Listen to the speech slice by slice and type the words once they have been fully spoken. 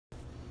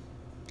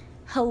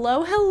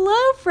Hello,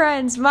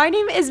 friends. My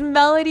name is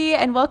Melody,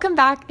 and welcome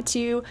back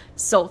to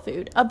Soul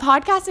Food, a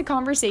podcast of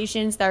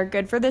conversations that are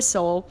good for the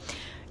soul.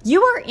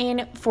 You are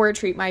in for a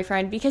treat, my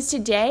friend, because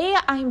today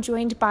I'm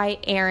joined by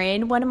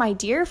Erin, one of my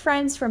dear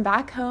friends from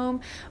back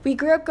home. We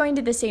grew up going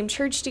to the same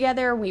church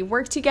together. We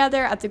worked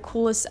together at the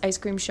coolest ice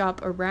cream shop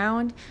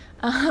around,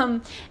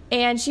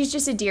 and she's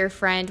just a dear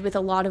friend with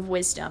a lot of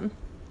wisdom.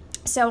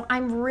 So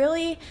I'm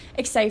really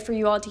excited for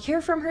you all to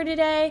hear from her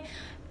today.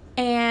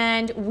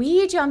 And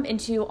we jump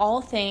into all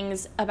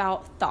things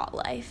about thought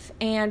life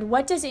and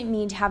what does it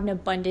mean to have an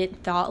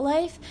abundant thought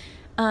life,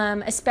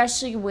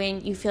 especially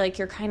when you feel like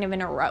you're kind of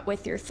in a rut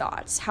with your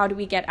thoughts. How do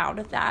we get out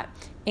of that?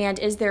 And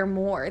is there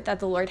more that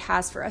the Lord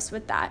has for us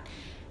with that?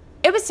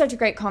 It was such a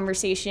great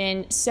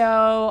conversation.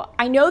 So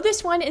I know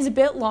this one is a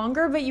bit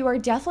longer, but you are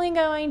definitely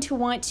going to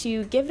want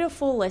to give it a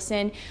full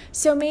listen.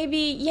 So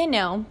maybe,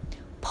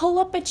 pull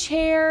up a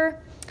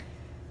chair,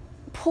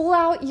 pull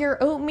out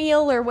your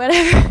oatmeal or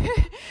whatever,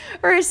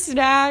 or a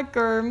snack,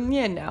 or,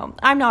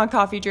 I'm not a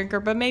coffee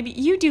drinker, but maybe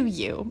you do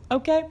you,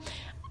 okay?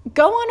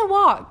 Go on a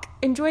walk,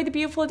 enjoy the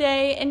beautiful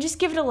day, and just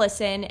give it a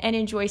listen and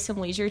enjoy some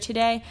leisure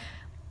today.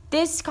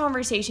 This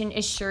conversation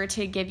is sure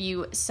to give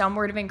you some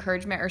word of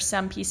encouragement or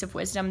some piece of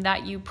wisdom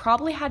that you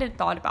probably hadn't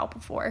thought about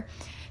before.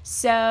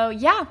 So,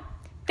 yeah,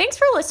 thanks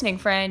for listening,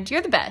 friend.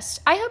 You're the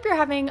best. I hope you're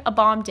having a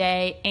bomb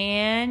day,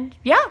 and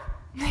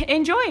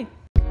enjoy.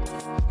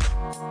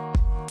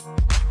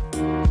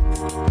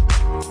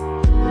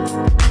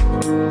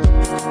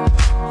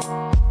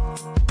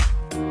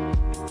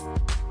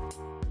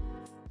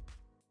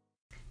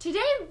 Today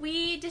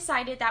we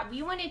decided that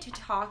we wanted to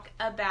talk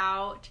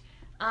about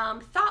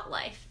thought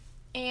life,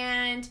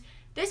 and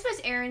this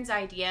was Erin's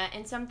idea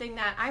and something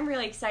that I'm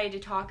really excited to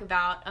talk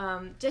about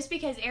just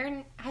because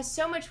Erin has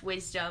so much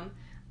wisdom,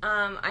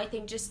 I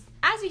think, just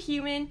as a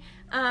human,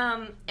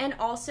 and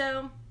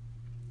also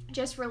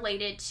just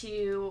related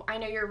to, I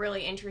know you're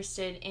really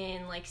interested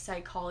in like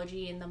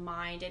psychology and the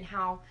mind and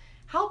how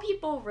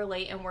people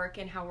relate and work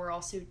and how we're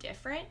all so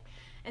different.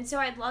 And so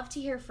I'd love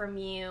to hear from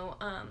you.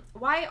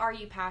 Why are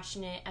you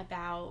passionate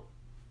about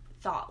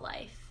thought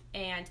life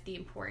and the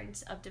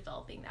importance of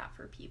developing that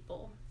for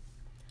people?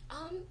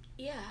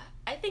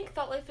 I think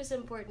thought life is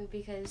important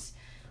because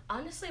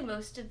honestly,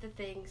 most of the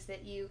things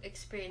that you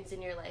experience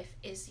in your life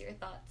is your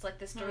thoughts, like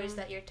the stories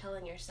that you're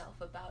telling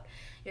yourself about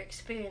your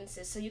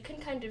experiences. So you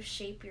can kind of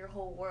shape your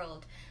whole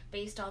world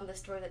based on the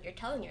story that you're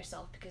telling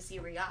yourself because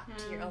you react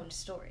to your own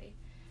story.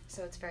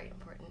 So it's very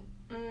important.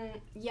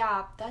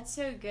 Yeah, that's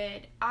so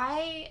good.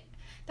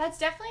 That's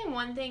definitely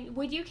one thing.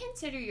 Would you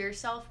consider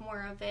yourself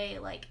more of a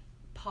like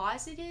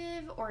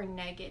positive or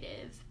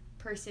negative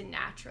person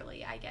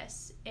naturally, I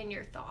guess, in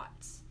your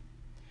thoughts?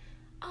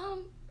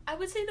 I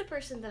would say the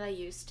person that I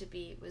used to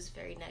be was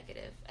very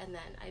negative, and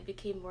then I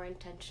became more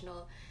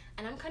intentional,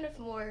 and I'm kind of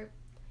more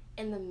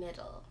in the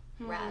middle,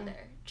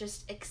 rather.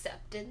 Just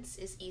acceptance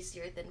is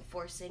easier than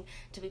forcing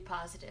to be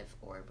positive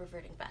or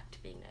reverting back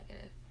to being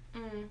negative.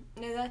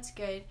 No, that's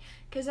good.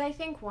 Because I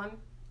think one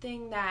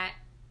thing that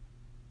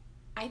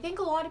I think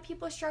a lot of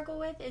people struggle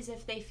with is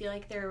if they feel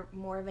like they're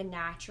more of a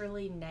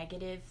naturally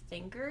negative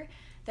thinker,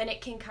 then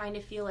it can kind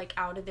of feel like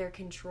out of their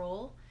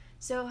control.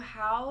 So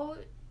how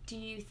do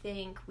you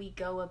think we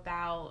go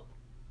about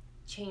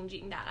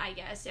changing that, I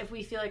guess, if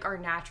we feel like our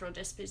natural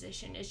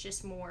disposition is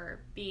just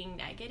more being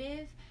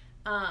negative?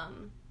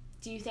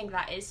 Do you think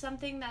that is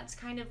something that's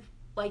kind of,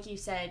 like you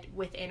said,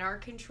 within our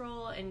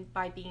control and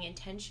by being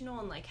intentional,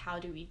 and like how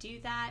do we do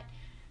that?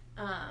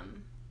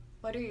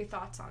 What are your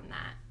thoughts on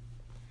that?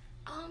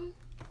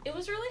 It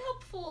was really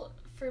helpful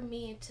for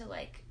me to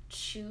like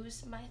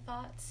choose my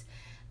thoughts,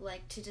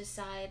 like to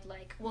decide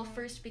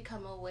first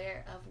become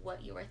aware of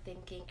what you are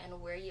thinking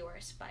and where you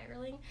are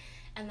spiraling,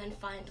 and then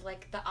find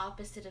like the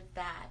opposite of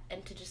that,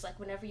 and to just like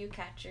whenever you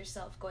catch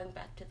yourself going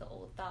back to the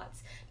old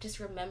thoughts, just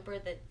remember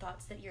the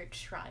thoughts that you're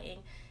trying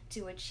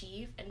to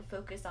achieve and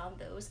focus on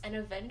those, and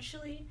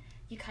eventually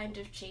you kind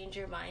of change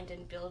your mind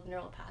and build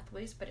neural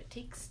pathways, but it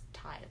takes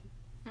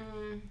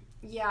time.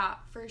 Yeah,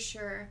 for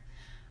sure.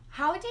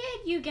 How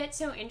did you get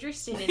so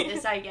interested in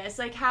this, I guess?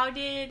 Like,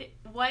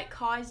 what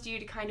caused you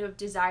to kind of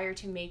desire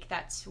to make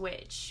that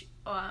switch,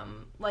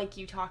 like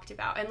you talked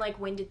about? And, like,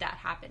 when did that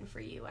happen for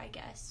you, I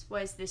guess?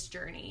 What has this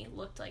journey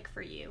looked like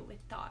for you with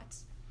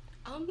thoughts?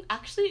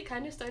 Actually, it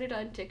kind of started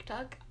on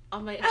TikTok,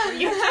 on my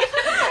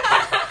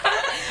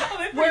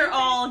We're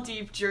all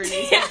deep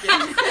journeys.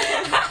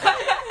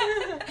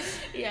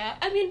 Yeah,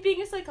 I mean,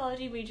 being a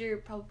psychology major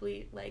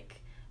probably, like,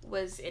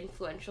 was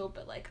influential,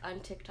 but like on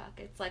TikTok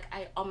it's like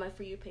on my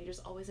For You page is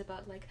always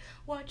about like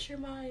watch your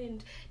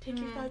mind, take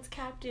your thoughts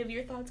captive,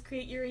 your thoughts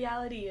create your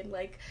reality, and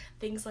like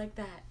things like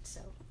that. So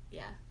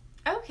yeah.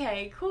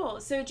 Okay, cool.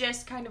 So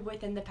just kind of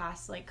within the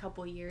past like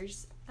couple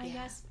years, I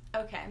guess.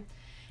 Okay.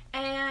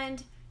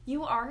 And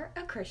you are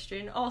a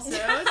Christian also,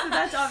 so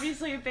that's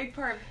obviously a big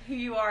part of who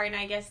you are, and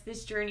I guess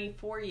this journey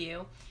for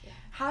you. Yeah.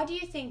 How do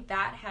you think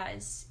that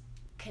has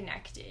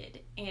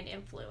connected and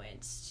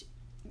influenced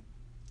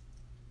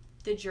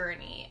the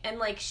journey, and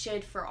like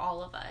should for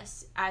all of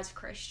us as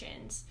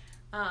Christians,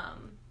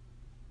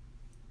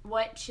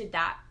 what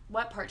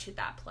part should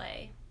that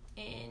play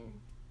in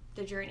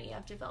the journey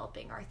of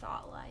developing our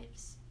thought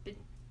lives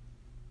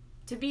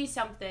to be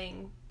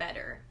something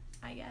better,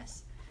 I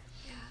guess?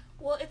 Yeah.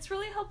 Well, it's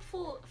really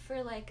helpful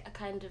for, like, a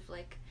kind of,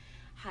 like,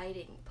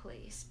 hiding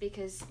place,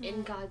 because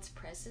in God's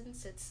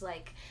presence, it's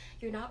like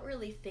you're not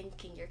really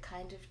thinking, you're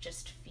kind of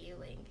just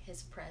feeling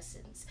his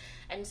presence,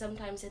 and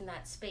sometimes in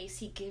that space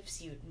he gives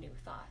you new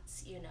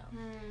thoughts, you know.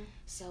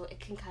 So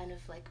it can kind of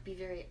like be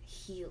very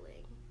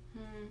healing.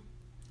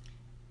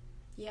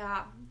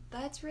 Yeah,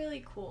 that's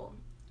really cool.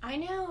 I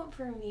know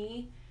for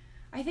me,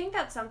 I think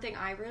that's something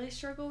I really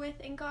struggle with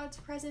in God's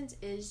presence,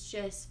 is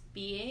just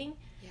being.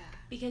 Yeah.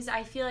 Because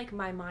I feel like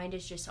my mind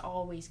is just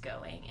always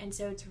going. And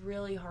so it's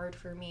really hard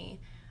for me,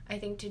 I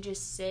think, to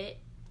just sit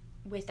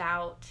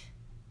without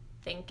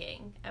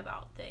thinking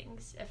about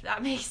things, if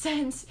that makes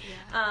sense.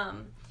 Yeah.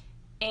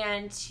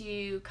 And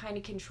to kind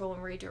of control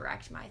and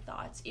redirect my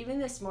thoughts. Even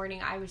this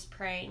morning I was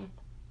praying,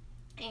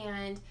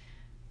 and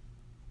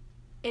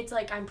it's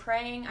like I'm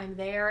praying, I'm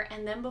there,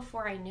 and then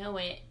before I know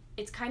it,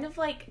 it's kind of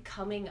like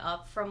coming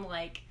up from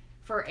like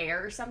for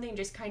air or something,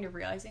 just kind of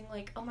realizing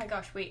like, oh my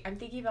gosh, wait, I'm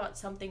thinking about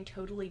something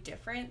totally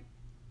different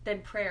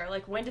than prayer.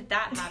 Like, when did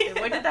that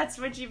happen? When did that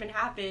switch even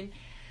happen?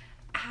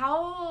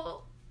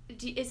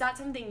 Is that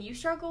something you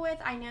struggle with?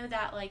 I know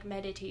that like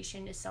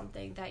meditation is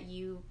something that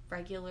you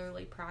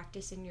regularly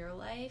practice in your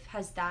life.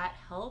 Has that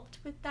helped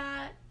with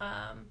that?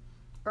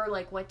 Or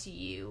like, what do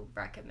you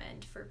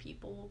recommend for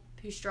people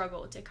who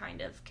struggle to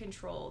kind of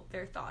control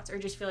their thoughts, or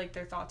just feel like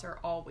their thoughts are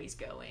always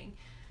going?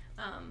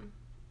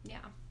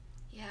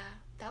 Yeah,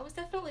 that was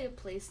definitely a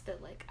place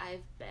that like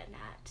I've been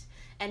at,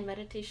 and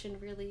meditation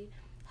really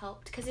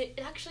helped, because it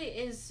actually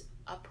is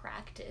a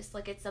practice.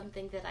 Like, it's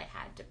something that I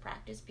had to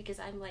practice because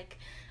I'm like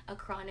a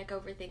chronic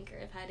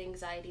overthinker. I've had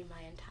anxiety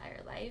my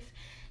entire life,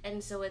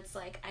 and so it's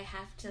like I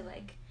have to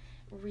like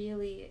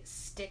really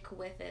stick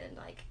with it and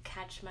like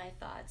catch my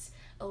thoughts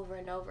over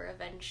and over.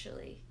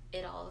 Eventually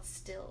it all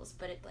stills,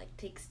 but it like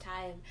takes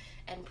time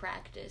and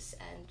practice,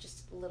 and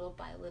just little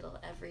by little,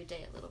 every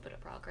day, a little bit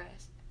of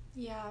progress.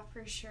 Yeah,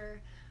 for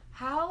sure.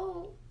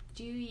 How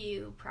do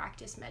you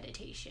practice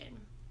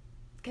meditation?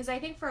 Because I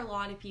think for a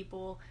lot of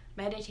people,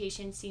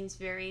 meditation seems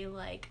very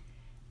like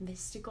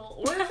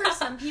mystical, or for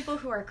some people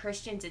who are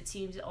Christians, it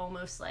seems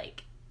almost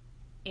like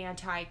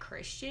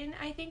anti-Christian.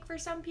 I think for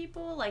some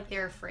people, like,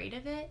 they're afraid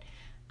of it.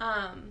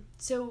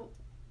 So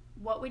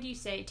what would you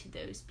say to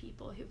those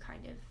people who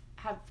kind of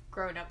have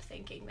grown up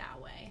thinking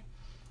that way?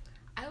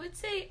 I would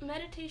say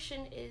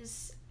meditation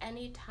is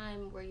any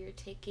time where you're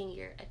taking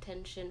your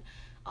attention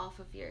off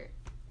of your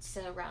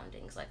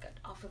surroundings, like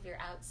off of your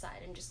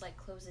outside, and just like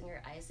closing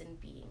your eyes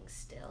and being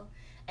still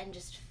and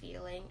just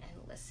feeling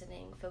and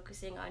listening,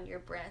 focusing on your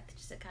breath,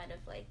 just a kind of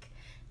like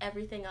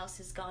everything else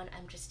is gone,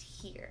 I'm just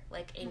here,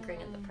 like anchoring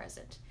in the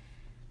present.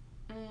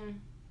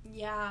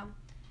 Yeah.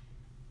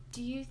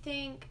 Do you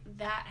think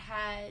that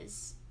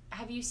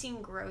have you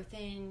seen growth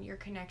in your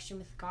connection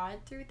with God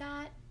through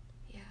that?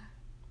 Yeah,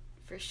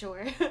 for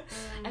sure.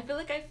 I feel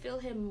like I feel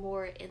him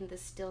more in the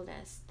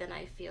stillness than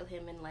I feel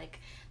him in like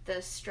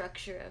the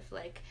structure of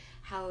like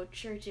how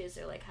churches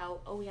are like, how,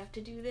 oh, we have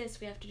to do this,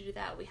 we have to do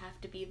that, we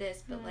have to be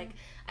this, but like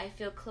I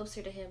feel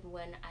closer to him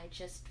when I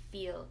just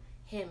feel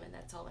him, and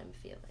that's all I'm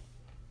feeling.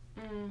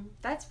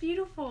 That's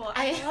beautiful.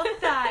 I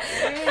love that,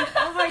 Erin.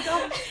 Oh my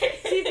god.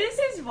 See, this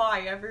is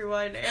why,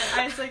 everyone.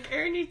 I was like,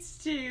 Erin needs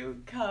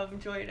to come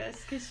join us,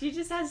 because she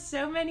just has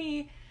so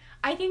many.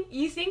 I think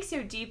you think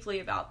so deeply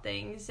about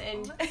things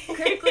and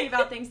critically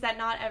about things that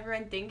not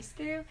everyone thinks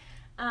through,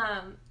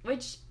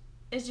 which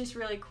is just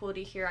really cool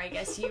to hear, I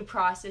guess, you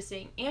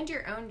processing and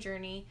your own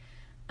journey.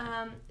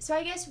 So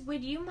I guess,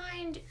 would you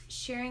mind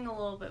sharing a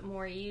little bit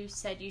more? You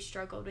said you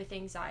struggled with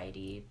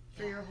anxiety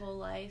for your whole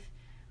life.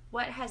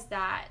 What has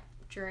that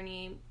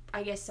journey,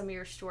 I guess, some of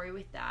your story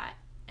with that,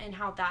 and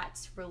how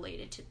that's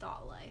related to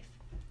thought life?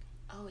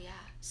 Oh yeah.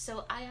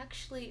 So I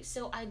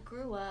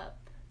grew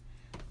up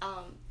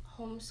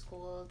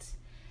homeschooled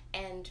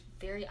and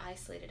very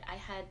isolated. I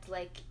had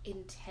like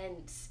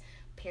intense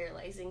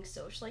paralyzing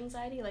social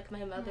anxiety. Like,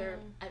 my mother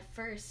at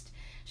first,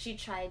 she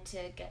tried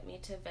to get me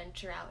to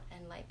venture out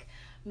and like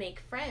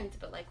make friends,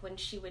 but like when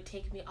she would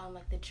take me on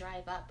like the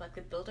drive up, like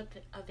the buildup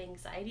of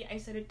anxiety, I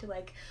started to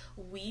like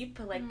weep,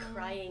 like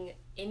crying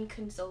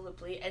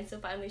inconsolably, and so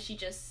finally she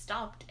just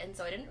stopped. And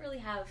so I didn't really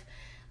have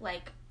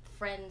like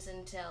friends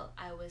until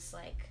I was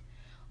like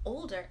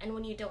older, and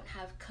when you don't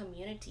have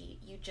community,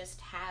 you just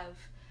have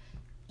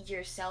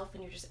yourself,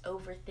 and you're just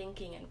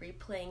overthinking and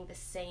replaying the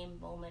same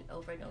moment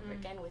over and over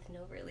again with no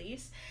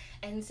release.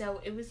 And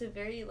so it was a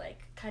very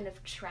like kind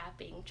of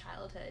trapping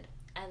childhood.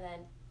 And then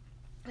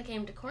I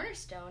came to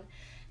Cornerstone,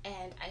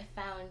 and I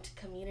found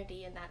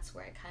community, and that's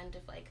where I kind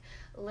of like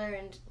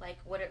learned like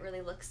what it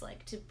really looks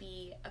like to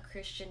be a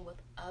Christian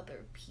with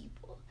other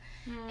people.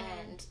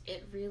 And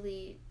it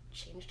really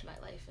changed my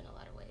life in a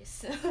lot of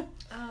ways.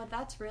 Oh,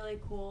 that's really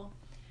cool.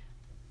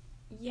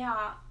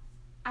 Yeah,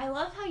 I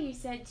love how you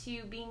said,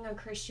 too, being a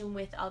Christian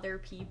with other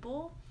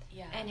people.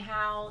 Yeah. And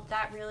how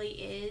that really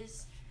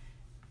is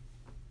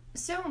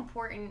so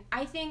important.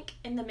 I think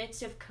in the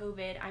midst of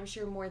COVID, I'm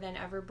sure more than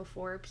ever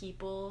before,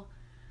 people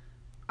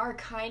are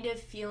kind of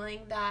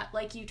feeling that,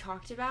 like you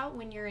talked about,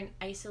 when you're in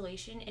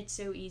isolation, it's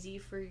so easy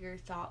for your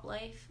thought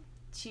life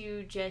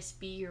to just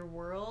be your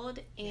world,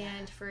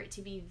 and for it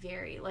to be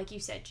very, like you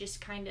said,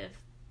 just kind of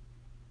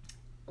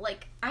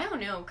like, I don't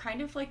know,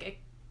 kind of like a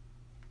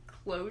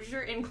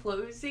closure,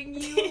 enclosing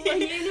you,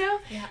 you know?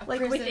 Like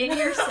prison. Within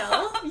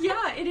yourself.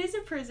 Yeah, it is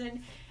a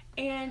prison.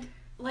 And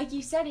like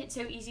you said, it's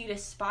so easy to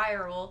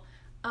spiral.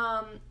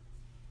 And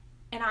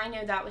I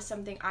know that was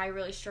something I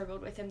really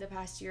struggled with in the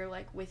past year,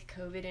 like with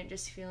COVID and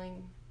just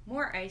feeling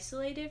more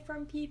isolated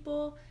from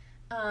people.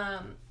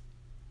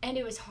 And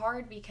it was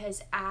hard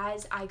because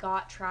as I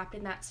got trapped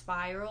in that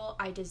spiral,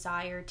 I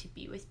desired to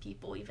be with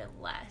people even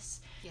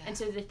less. Yeah. And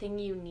so the thing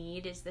you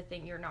need is the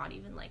thing you're not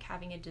even like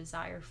having a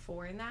desire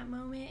for in that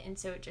moment. And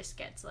so it just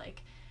gets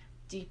like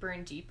deeper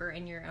and deeper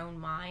in your own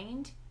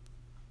mind.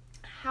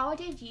 How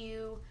did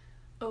you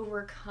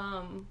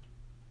overcome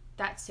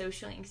that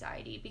social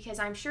anxiety? Because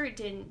I'm sure it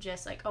didn't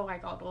just like, oh, I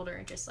got older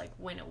and just like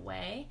went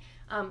away.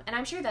 And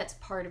I'm sure that's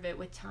part of it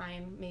with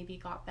time, maybe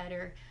got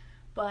better.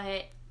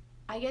 But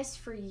I guess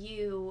for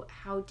you,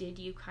 how did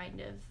you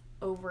kind of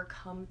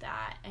overcome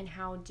that, and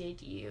how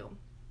did you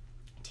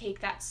take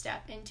that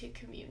step into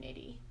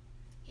community?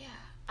 Yeah.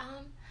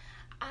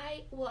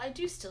 I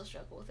do still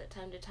struggle with it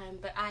time to time,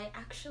 but I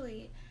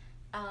actually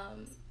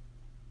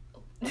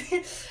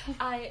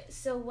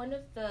so one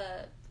of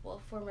the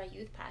former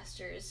youth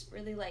pastors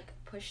really like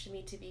pushed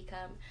me to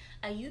become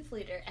a youth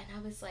leader, and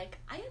I was like,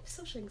 I have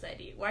social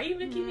anxiety, why are you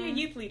making me a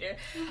youth leader?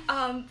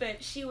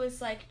 But she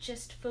was like,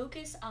 just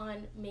focus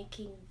on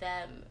making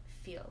them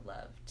feel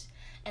loved.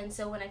 And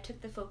so when I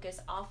took the focus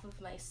off of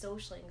my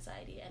social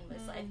anxiety and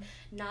was like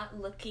not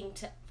looking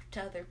to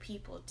other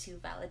people to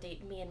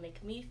validate me and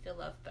make me feel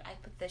loved, but I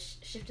put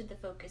shifted the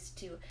focus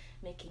to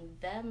making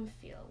them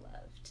feel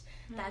loved.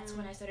 That's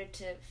when I started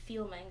to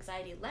feel my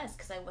anxiety less,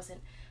 because I wasn't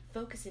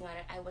focusing on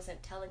it. I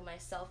wasn't telling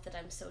myself that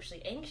I'm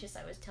socially anxious.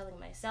 I was telling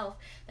myself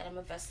that I'm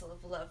a vessel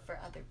of love for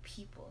other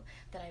people,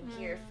 that I'm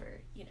here for,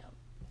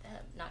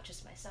 them, not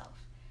just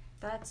myself.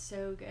 That's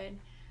so good.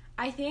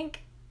 I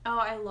think,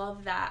 I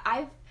love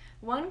that.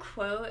 One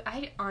quote,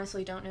 I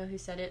honestly don't know who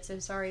said it, so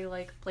sorry,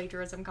 like,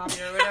 plagiarism,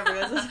 copy, or whatever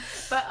this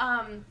is, but,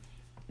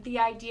 the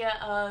idea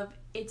of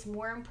it's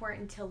more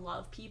important to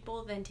love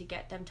people than to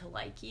get them to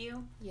like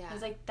you. Yeah. I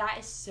was like, that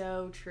is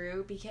so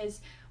true,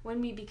 because when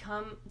we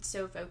become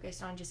so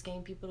focused on just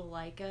getting people to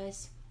like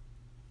us,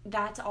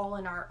 that's all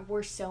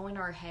we're so in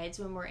our heads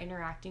when we're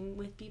interacting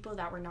with people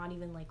that we're not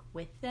even like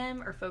with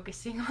them or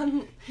focusing on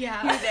who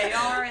they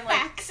are and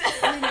like,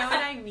 you know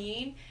what I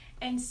mean?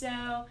 And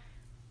so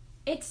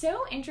it's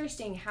so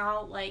interesting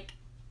how like,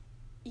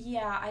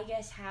 I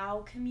guess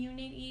how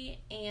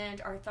community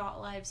and our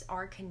thought lives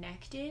are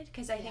connected,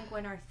 because I think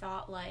when our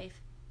thought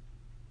life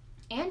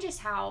and just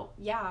how,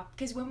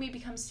 because when we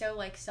become so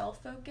like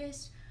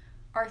self-focused,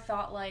 our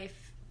thought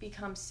life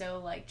becomes so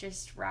like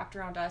just wrapped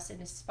around us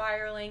and is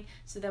spiraling.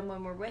 So then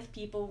when we're with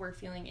people, we're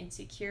feeling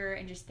insecure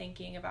and just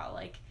thinking about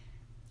like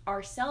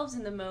ourselves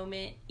in the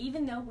moment,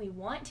 even though we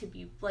want to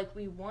be like,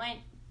 we want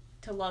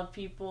to love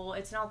people.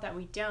 It's not that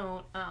we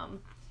don't,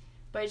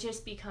 but it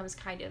just becomes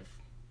kind of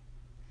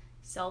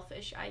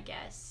selfish, I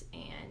guess.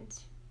 And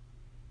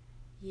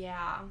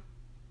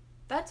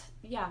that's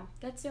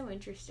so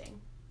interesting.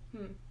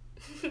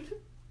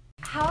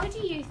 How do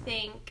you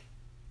think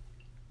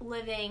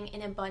living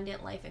an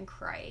abundant life in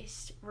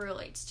Christ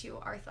relates to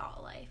our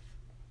thought life?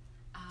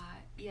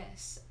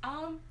 Yes.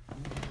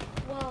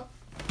 Well,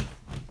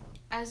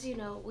 as you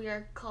know, we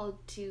are called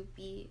to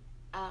be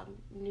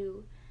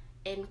new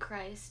in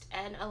Christ,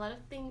 and a lot of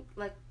things,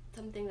 like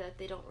something that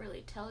they don't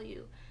really tell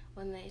you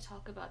when they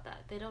talk about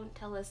that, they don't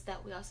tell us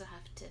that we also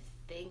have to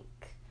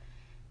think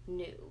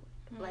new.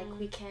 Like,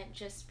 we can't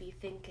just be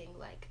thinking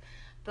like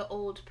the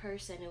old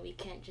person, and we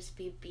can't just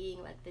be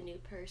being like the new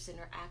person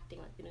or acting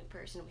like the new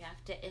person. We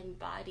have to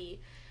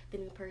embody the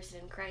new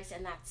person in Christ,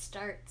 and that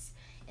starts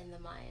in the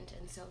mind.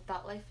 And so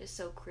thought life is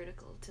so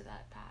critical to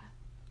that path.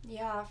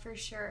 Yeah, for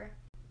sure.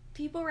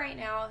 People right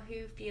now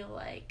who feel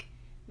like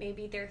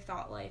maybe their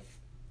thought life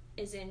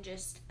is in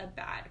just a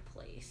bad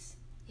place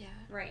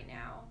right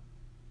now.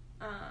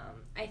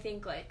 I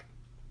think like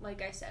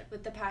I said,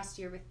 with the past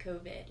year with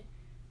COVID,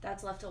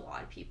 that's left a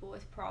lot of people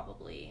with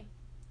probably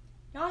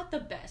not the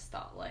best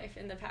thought life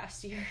in the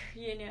past year,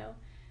 you know?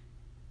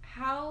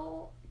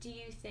 How do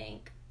you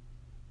think,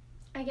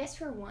 I guess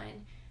for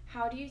one,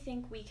 how do you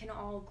think we can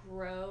all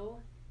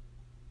grow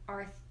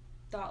our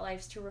thought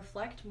lives to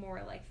reflect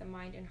more like the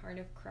mind and heart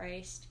of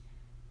Christ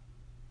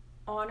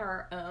on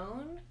our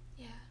own?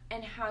 Yeah.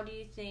 And how do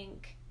you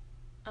think,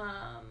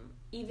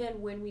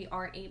 even when we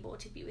aren't able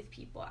to be with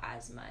people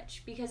as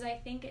much? Because I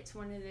think it's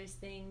one of those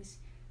things,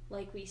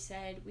 like we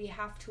said, we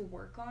have to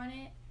work on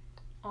it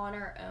on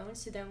our own,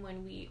 so then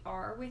when we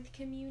are with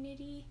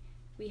community,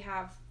 we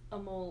have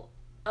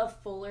a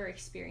fuller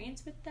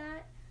experience with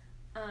that.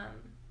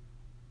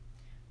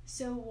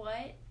 So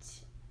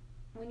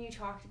when you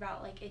talked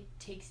about like it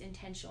takes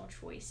intentional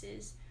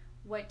choices,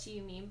 what do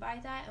you mean by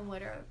that, and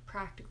what are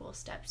practical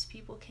steps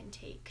people can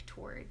take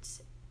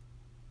towards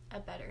a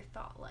better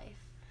thought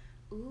life?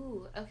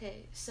 Ooh,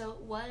 okay. So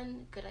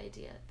one good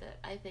idea that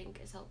I think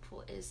is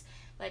helpful is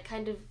like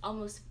kind of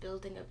almost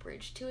building a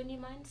bridge to a new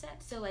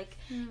mindset. So like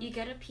you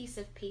get a piece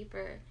of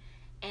paper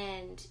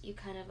and you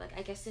kind of like,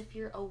 I guess if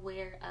you're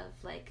aware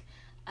of like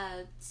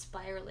a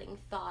spiraling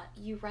thought,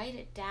 you write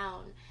it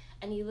down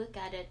and you look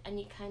at it and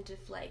you kind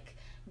of like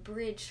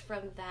bridge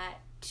from that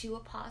to a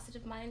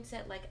positive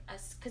mindset, like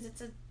us, because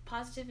it's a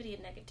positivity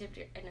and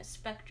negativity in a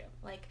spectrum.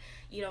 Like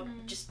you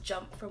don't just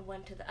jump from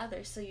one to the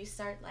other. So you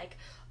start like,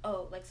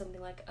 oh, like something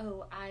like,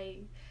 oh, I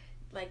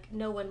like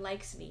no one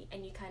likes me,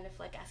 and you kind of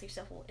like ask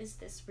yourself, well, is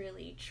this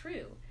really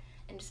true?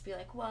 And just be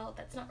like, well,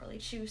 that's not really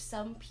true.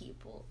 Some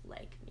people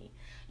like me,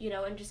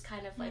 and just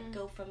kind of like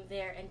go from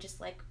there and just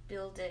like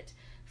build it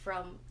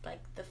from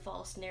like the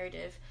false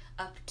narrative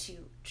up to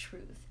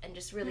truth and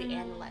just really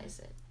analyze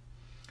it.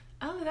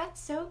 Oh,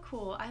 that's so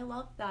cool. I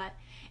love that.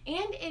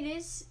 And it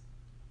is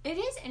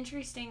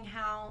interesting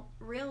how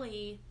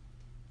really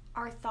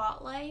our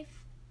thought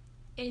life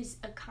is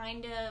a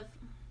kind of,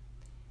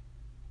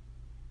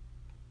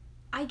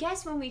 I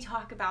guess when we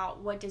talk about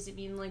what does it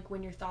mean like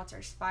when your thoughts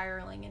are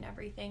spiraling and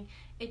everything,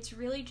 it's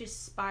really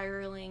just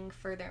spiraling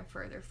further and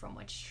further from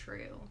what's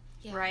true,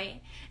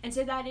 right? And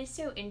so that is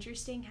so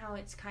interesting how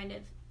it's kind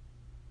of,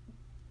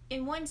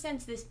 in one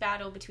sense, this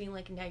battle between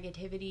like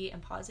negativity and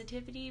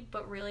positivity,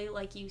 but really,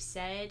 like you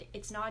said,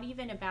 it's not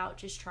even about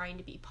just trying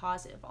to be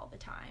positive all the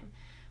time,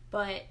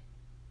 but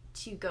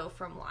to go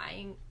from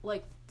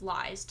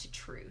lies to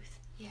truth.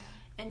 Yeah.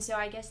 And so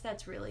I guess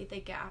that's really the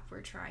gap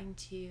we're trying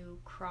to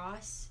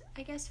cross,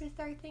 I guess, with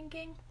our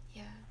thinking.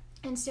 Yeah.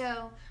 And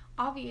so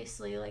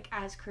obviously, like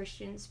as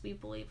Christians, we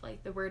believe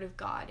like the Word of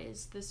God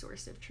is the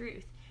source of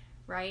truth,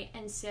 right?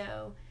 And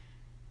so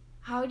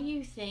how do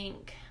you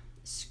think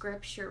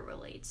Scripture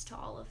relates to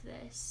all of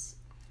this?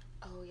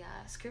 Oh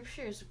yeah,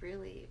 Scripture is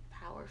really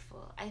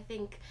powerful. I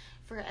think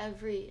for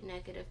every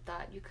negative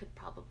thought you could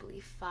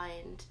probably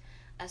find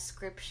a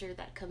scripture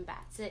that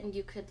combats it, and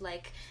you could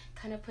like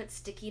kind of put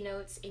sticky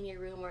notes in your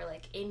room or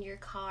like in your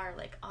car,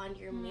 like on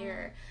your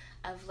mirror,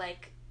 of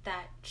like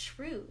that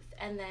truth,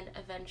 and then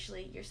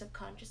eventually your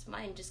subconscious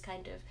mind just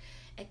kind of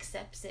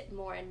accepts it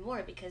more and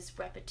more, because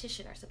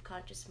repetition, our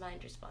subconscious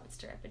mind responds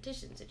to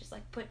repetition. So just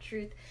like put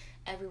truth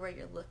everywhere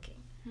you're looking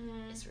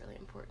is really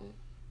important.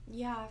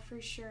 Yeah, for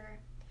sure.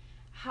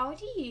 How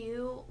do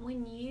you,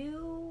 when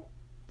you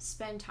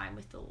spend time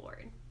with the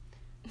Lord,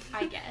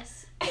 I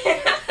guess.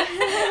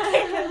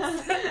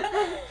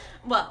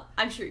 Well,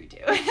 I'm sure you do.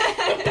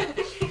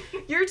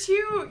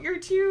 You're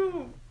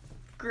too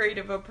great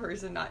of a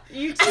person. Not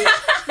like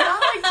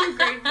too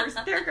great of a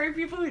person. There are great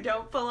people who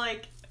don't, but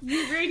like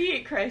you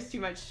radiate Christ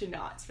too much to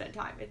not spend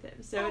time with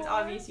him. So it's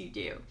obvious you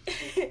do.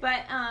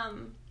 But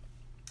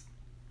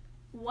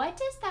what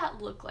does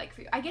that look like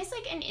for you? I guess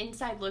like an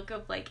inside look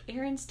of like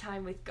Erin's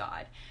time with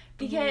God,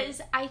 because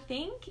I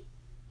think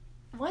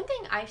one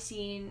thing I've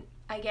seen,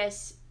 I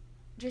guess,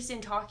 just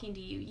in talking to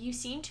you, you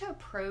seem to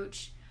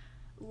approach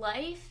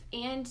life,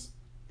 and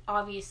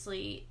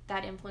obviously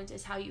that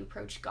influences how you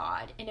approach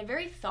God in a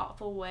very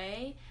thoughtful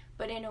way,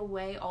 but in a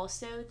way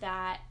also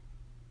that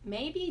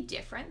may be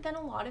different than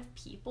a lot of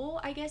people,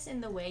 I guess,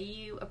 in the way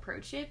you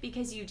approach it,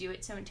 because you do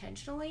it so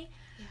intentionally.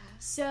 Yeah.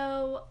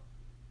 So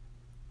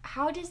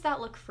how does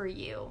that look for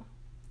you,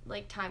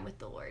 like time with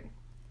the Lord?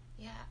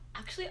 Yeah,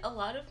 actually a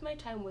lot of my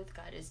time with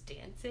God is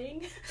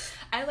dancing.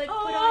 I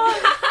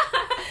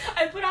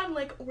put on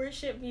like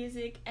worship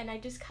music, and I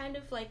just kind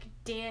of like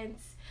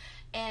dance,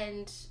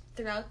 and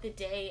throughout the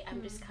day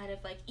I'm just kind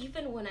of like,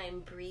 even when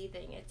I'm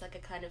breathing, it's like a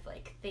kind of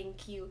like,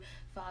 thank you,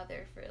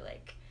 Father, for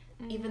like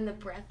even the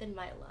breath in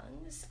my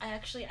lungs. I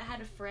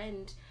had a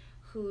friend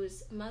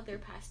whose mother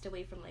passed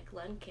away from like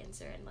lung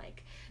cancer, and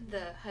like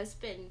the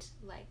husband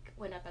like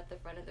went up at the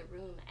front of the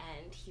room,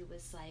 and he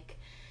was like,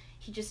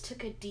 he just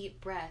took a deep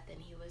breath,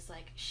 and he was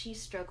like, she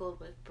struggled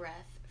with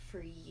breath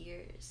for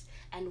years,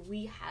 and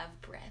we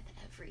have breath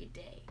every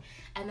day.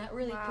 And that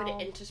really put it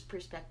into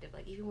perspective.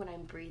 Like even when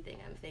I'm breathing,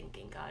 I'm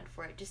thanking God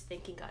for it, just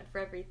thanking God for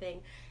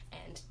everything,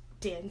 and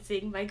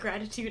dancing my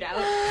gratitude out.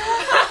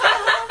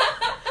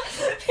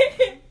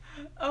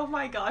 Oh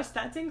my gosh,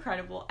 that's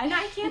incredible. And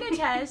I can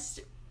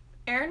attest,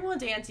 Erin will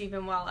dance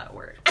even while at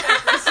work.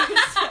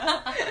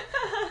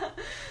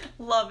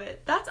 Love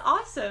it. That's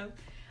awesome.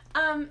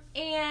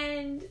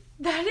 And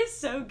that is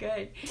so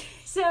good.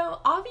 So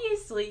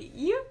obviously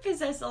you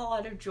possess a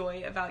lot of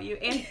joy about you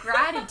and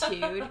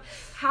gratitude.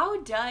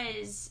 How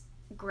does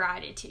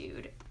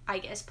gratitude, I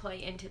guess,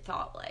 play into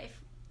thought life?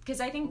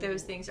 Because I think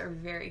those things are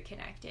very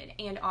connected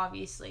and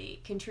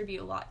obviously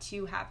contribute a lot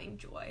to having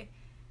joy.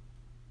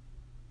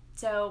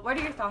 So what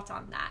are your thoughts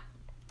on that?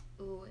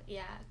 Ooh,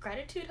 yeah.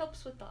 Gratitude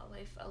helps with thought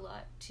life a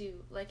lot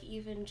too. Like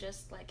even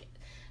just like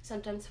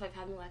sometimes if I'm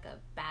having like a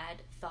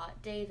bad thought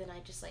day, then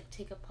I just like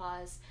take a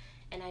pause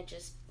and I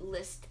just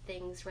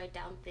write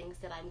down things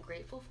that I'm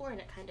grateful for, and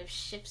it kind of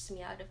shifts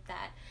me out of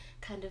that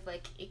kind of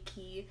like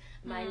icky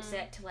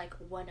mindset to like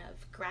one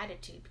of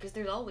gratitude, because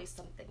there's always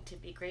something to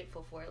be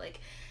grateful for. Like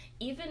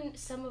even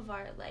some of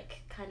our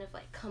like kind of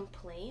like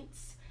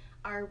complaints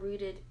are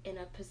rooted in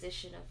a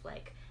position of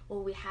like,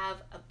 well, we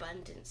have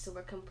abundance, so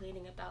we're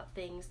complaining about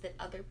things that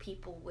other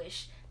people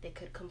wish they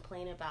could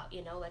complain about,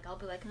 you know? Like I'll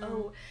be like,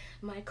 oh,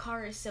 my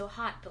car is so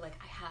hot, but like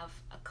I have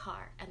a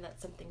car, and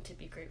that's something to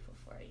be grateful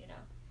for, you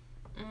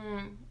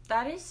know?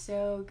 That is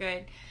so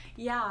good.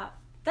 Yeah,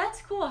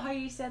 that's cool how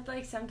you said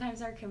like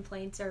sometimes our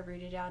complaints are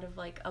rooted out of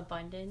like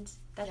abundance.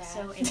 That's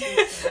so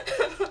interesting.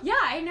 Yeah,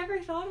 I never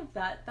thought of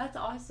that. That's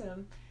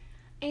awesome.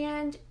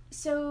 And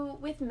so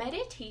with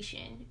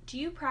meditation, do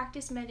you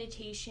practice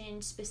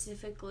meditation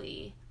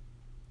specifically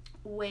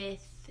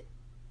with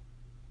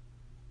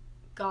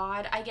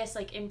God, I guess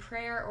like in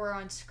prayer or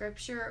on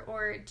scripture,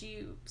 or do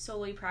you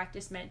solely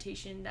practice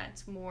meditation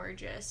that's more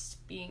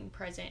just being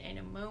present in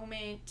a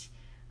moment,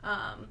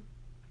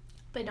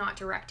 but not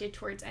directed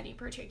towards any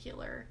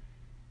particular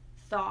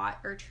thought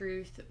or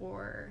truth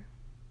or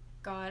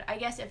God? I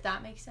guess if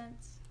that makes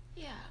sense.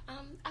 Yeah.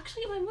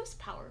 Actually, my most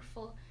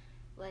powerful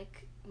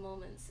like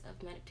moments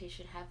of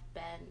meditation have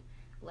been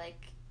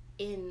like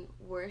in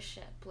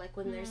worship, like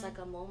when there's like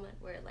a moment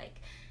where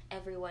like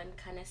everyone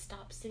kind of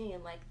stops singing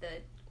and like the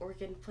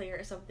organ player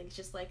or something's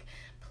just like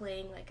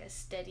playing like a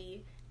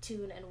steady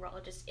tune, and we're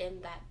all just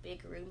in that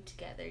big room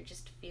together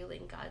just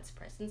feeling God's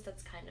presence.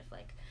 That's kind of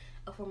like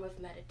a form of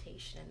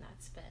meditation, and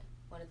that's been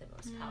one of the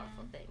most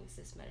powerful things,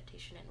 is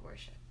meditation and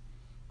worship.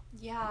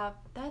 Yeah,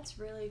 that's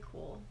really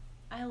cool.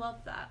 I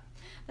love that.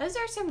 Those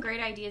are some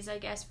great ideas, I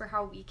guess, for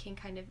how we can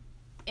kind of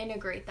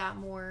integrate that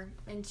more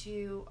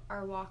into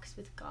our walks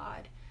with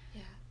God.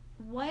 Yeah.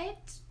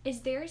 What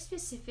is there a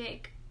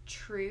specific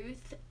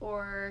truth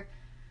or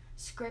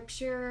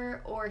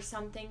scripture or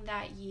something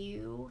that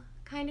you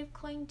kind of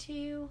cling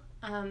to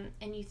and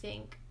you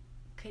think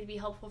could be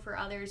helpful for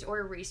others, or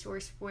a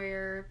resource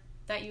where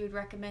that you would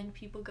recommend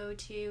people go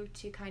to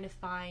kind of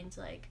find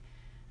like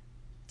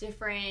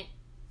different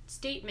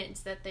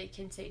statements that they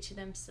can say to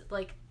them,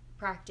 like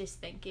practice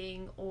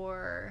thinking,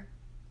 or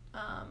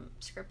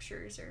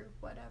scriptures or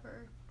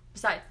whatever,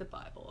 besides the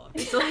Bible,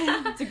 obviously?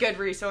 It's a good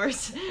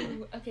resource.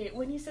 Ooh, okay,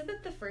 when you said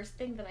that, the first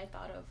thing that I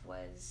thought of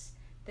was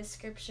the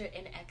scripture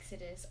in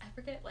Exodus. I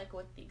forget like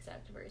what the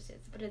exact verse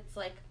is, but it's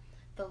like,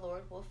 the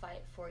Lord will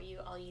fight for you,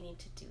 all you need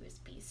to do is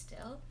be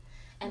still.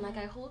 And like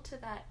I hold to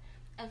that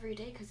every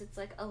day, because it's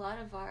like a lot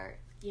of our,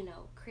 you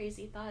know,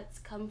 crazy thoughts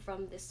come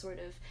from this sort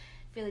of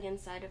feeling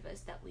inside of us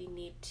that we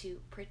need to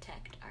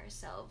protect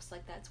ourselves.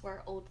 Like that's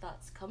where old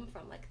thoughts come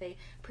from, like they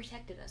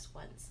protected us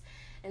once.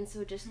 And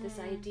so just this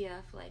idea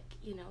of like,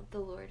 you know, the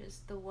Lord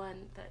is the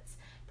one that's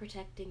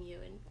protecting you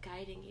and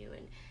guiding you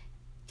and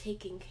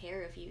taking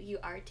care of you. You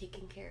are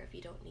taken care of.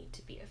 You don't need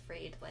to be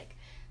afraid. Like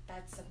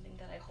that's something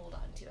that I hold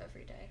on to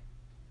every day.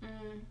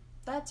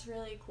 That's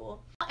really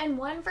cool. And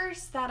one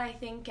verse that I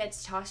think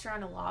gets tossed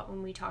around a lot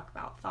when we talk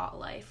about thought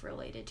life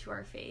related to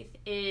our faith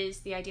is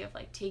the idea of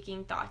like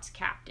taking thoughts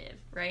captive,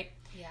 right?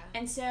 Yeah.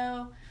 And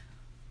so,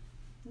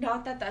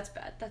 not that that's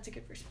bad, that's a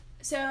good verse.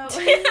 So,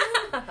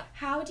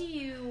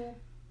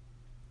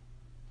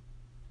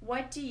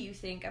 what do you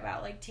think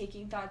about like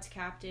taking thoughts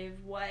captive?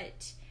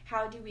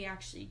 How do we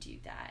actually do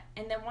that?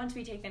 And then once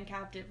we take them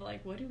captive,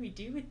 like what do we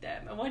do with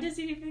them? And what does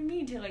it even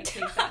mean to like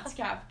take thoughts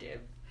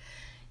captive?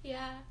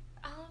 Yeah,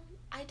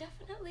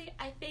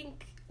 I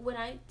think when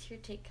I hear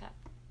take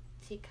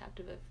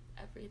captive of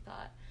every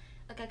thought,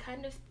 like I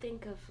kind of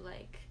think of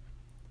like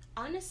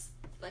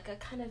like a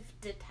kind of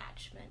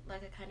detachment,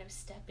 like a kind of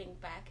stepping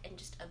back and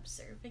just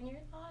observing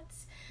your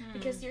thoughts,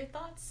 because your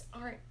thoughts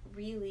aren't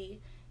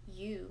really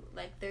you,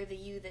 like they're the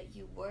you that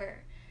you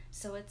were.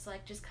 So it's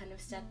like just kind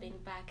of stepping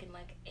back and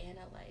like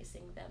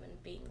analyzing them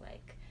and being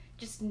like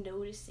just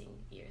noticing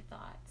your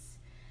thoughts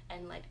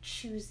and like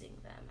choosing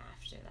them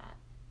after that.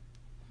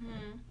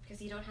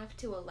 Because you don't have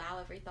to allow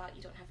every thought,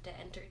 you don't have to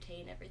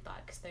entertain every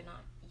thought, because they're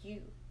not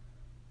you.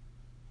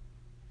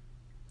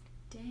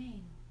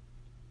 Dang.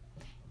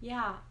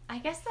 Yeah, I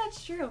guess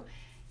that's true.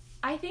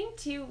 I think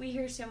too, we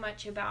hear so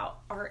much about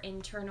our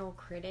internal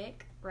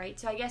critic, right?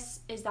 So I guess,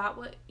 is that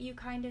what you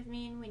kind of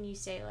mean when you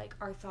say like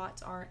our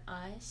thoughts aren't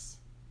us?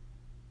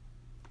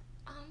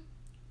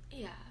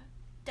 Yeah,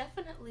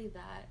 definitely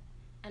that.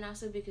 And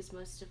also because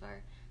most of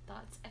our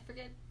thoughts, I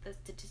forget the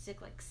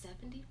statistic, like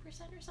 70%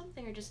 or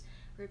something, are just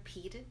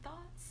repeated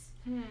thoughts.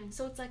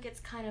 So it's like, it's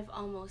kind of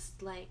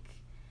almost like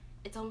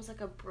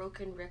a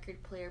broken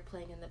record player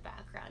playing in the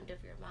background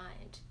of your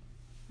mind.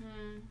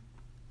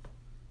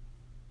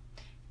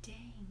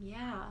 Dang,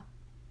 yeah.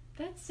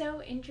 That's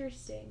so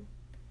interesting.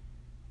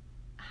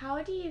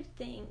 How do you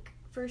think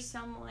for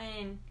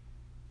someone,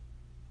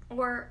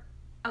 or,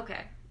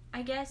 okay,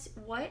 I guess,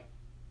 what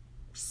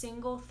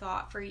single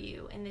thought for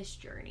you in this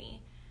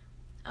journey,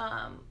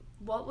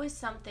 what was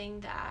something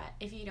that,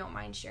 if you don't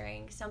mind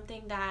sharing,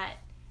 something that,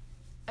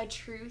 a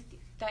truth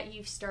that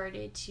you've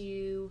started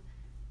to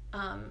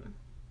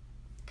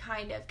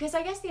kind of, because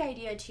I guess the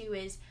idea too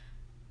is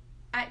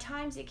at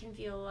times it can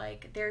feel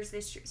like there's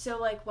this, so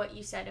like what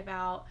you said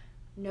about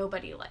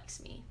nobody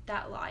likes me,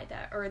 that lie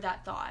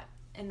that thought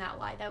and that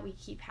lie that we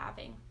keep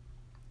having.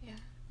 Yeah.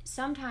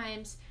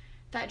 Sometimes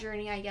that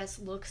journey, I guess,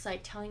 looks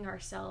like telling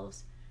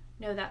ourselves,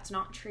 no, that's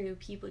not true.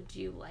 People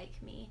do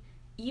like me,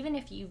 even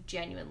if you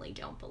genuinely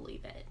don't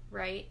believe it,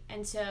 right?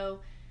 And so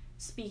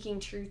speaking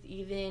truth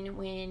even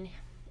when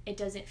it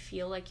doesn't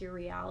feel like your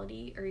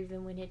reality, or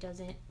even when it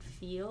doesn't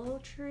feel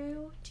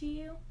true to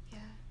you. Yeah.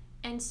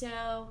 And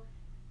so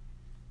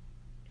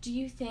do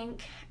you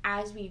think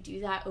as we do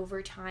that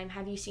over time,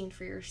 have you seen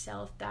for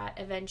yourself that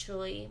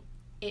eventually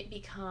it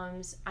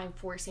becomes, I'm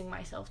forcing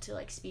myself to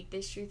like speak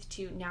this truth,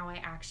 to now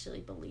I actually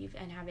believe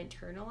and have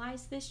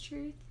internalized this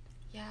truth?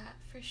 Yeah,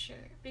 for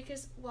sure.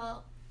 Because,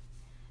 well,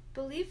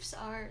 beliefs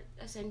are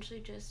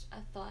essentially just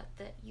a thought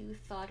that you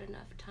thought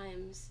enough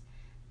times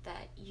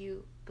that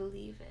you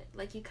believe it.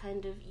 Like you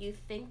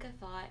think a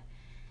thought,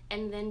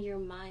 and then your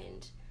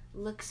mind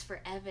looks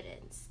for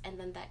evidence, and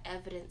then that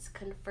evidence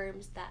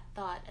confirms that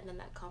thought, and then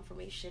that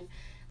confirmation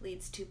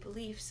leads to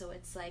belief. So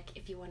it's like,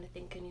 if you want to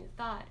think a new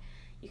thought,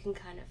 you can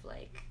kind of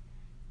like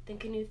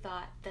think a new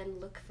thought, then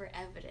look for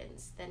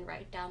evidence, then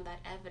write down that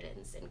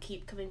evidence and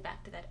keep coming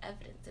back to that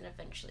evidence, and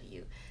eventually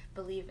you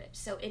believe it.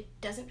 So it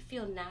doesn't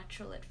feel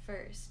natural at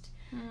first,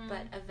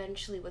 but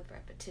eventually with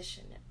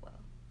repetition it will.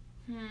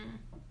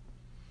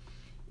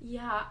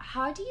 Yeah,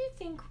 how do you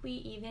think we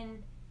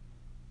even,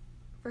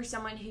 for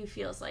someone who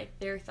feels like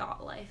their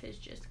thought life is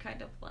just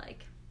kind of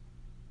like,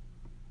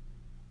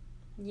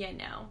 you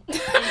know,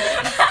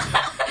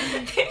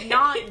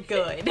 not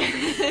good.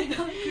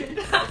 Not good.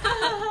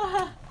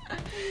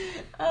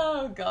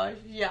 Oh gosh,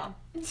 yeah.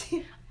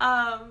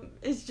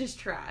 It's just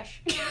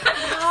trash.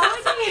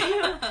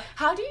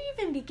 How do you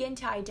even begin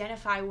to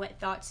identify what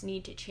thoughts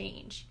need to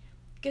change?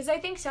 Because I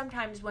think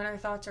sometimes when our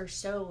thoughts are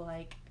so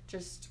like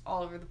just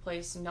all over the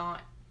place, not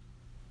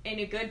in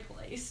a good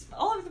place,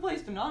 all over the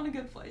place but not in a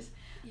good place,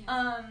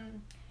 yeah.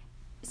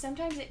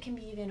 Sometimes it can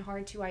be even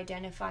hard to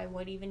identify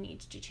what even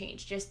needs to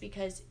change, just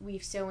because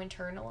we've so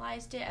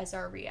internalized it as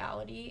our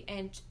reality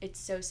and it's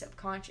so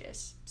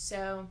subconscious.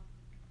 So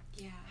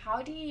yeah,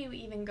 how do you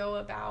even go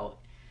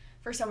about,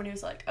 for someone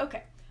who's like,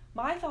 okay,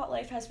 my thought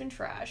life has been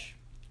trash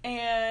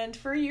and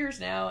for years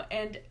now,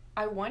 and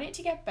I want it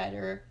to get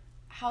better,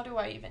 how do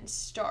I even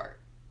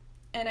start?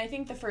 And I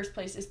think the first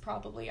place is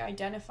probably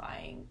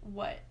identifying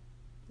what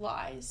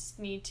lies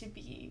need to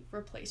be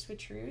replaced with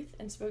truth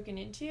and spoken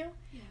into.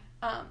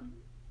 Yeah.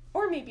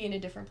 Or maybe in a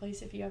different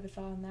place if you have a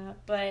thought on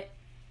that. But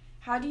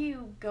how do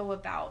you go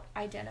about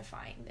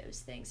identifying those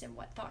things and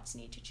what thoughts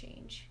need to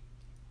change?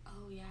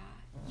 Oh, yeah.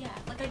 Yeah,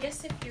 like I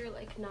guess if you're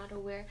like not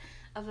aware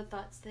of the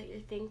thoughts that you're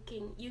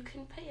thinking, you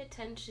can pay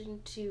attention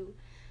to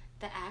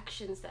the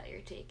actions that you're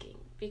taking,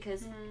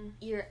 because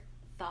your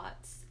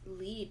thoughts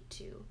lead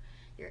to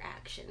your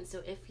actions.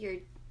 So if you're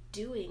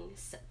doing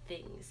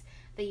things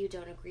that you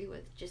don't agree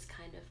with, just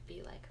kind of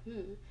be like,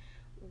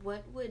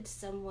 what would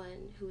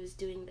someone who is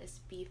doing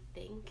this be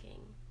thinking?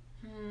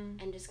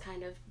 And just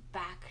kind of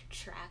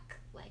backtrack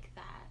like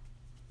that.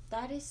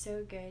 That is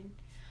so good.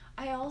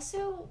 I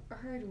also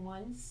heard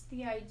once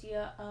the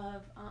idea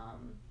of,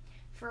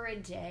 for a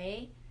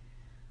day,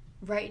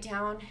 write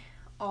down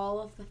all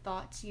of the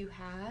thoughts you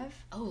have.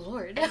 Oh,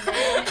 Lord. And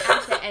then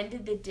at the end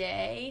of the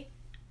day,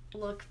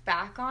 look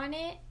back on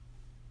it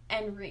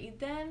and read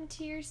them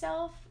to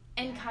yourself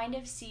and kind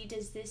of see,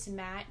 does this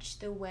match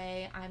the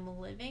way I'm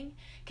living?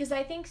 Because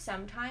I think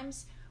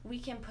sometimes we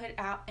can put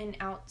out an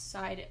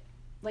outside,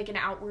 like an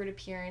outward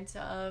appearance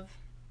of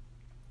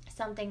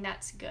something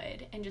that's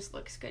good and just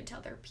looks good to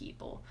other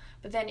people,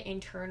 but then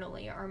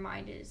internally our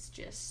mind is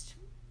just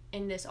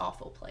in this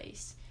awful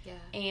place. Yeah.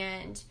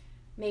 And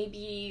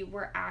maybe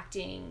we're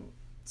acting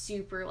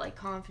super like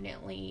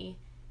confidently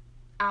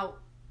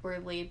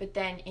outwardly, but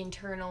then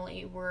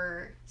internally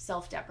we're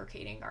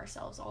self-deprecating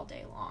ourselves all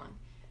day long.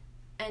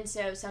 And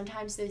so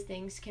sometimes those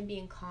things can be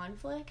in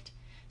conflict.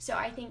 So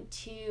I think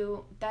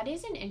too, that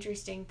is an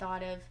interesting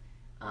thought of,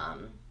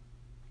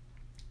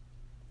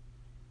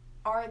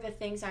 are the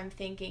things I'm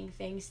thinking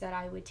things that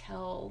I would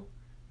tell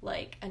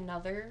like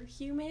another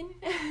human?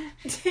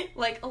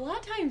 Like a lot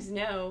of times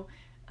no.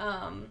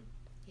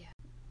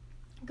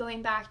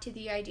 Going back to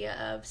the idea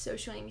of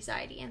social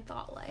anxiety and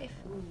thought life.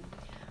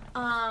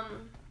 I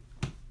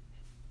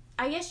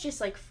guess just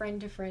like friend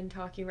to friend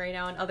talking right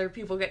now and other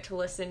people get to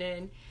listen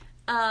in.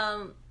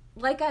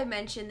 Like I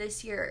mentioned,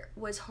 this year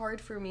was hard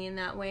for me in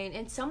that way, and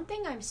it's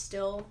something I'm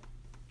still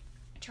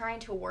trying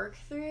to work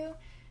through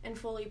and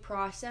fully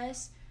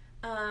process.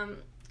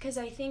 Because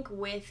I think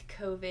with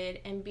COVID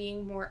and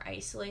being more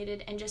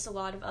isolated and just a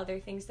lot of other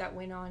things that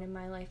went on in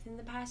my life in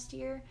the past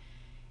year,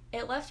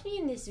 it left me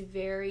in this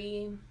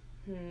very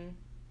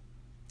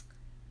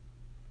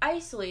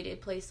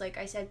isolated place, like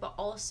I said, but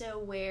also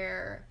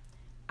where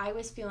I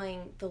was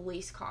feeling the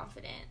least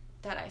confident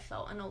that I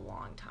felt in a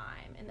long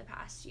time in the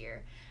past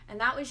year. And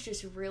that was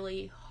just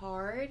really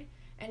hard.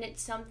 And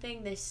it's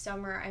something this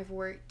summer I've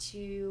worked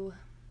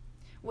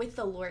with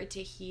the Lord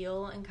to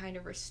heal and kind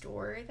of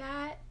restore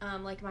that,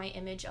 like my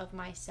image of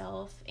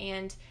myself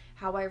and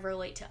how I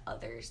relate to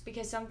others.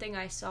 Because something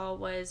I saw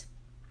was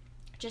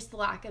just the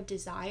lack of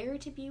desire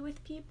to be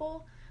with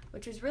people,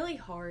 which was really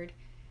hard.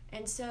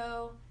 And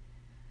so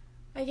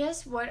I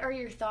guess, what are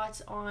your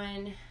thoughts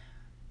on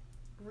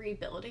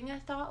rebuilding a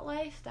thought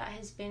life that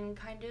has been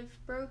kind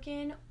of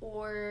broken?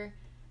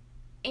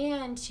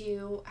 And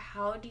two,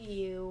 how do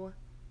you,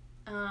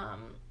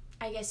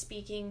 I guess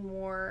speaking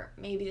more,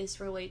 maybe this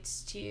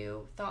relates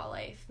to thought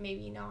life,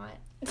 maybe not,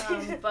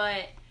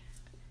 but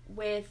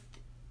with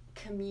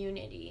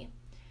community,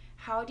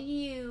 how do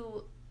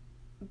you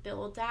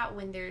build that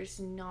when there's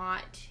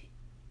not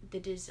the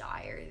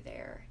desire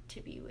there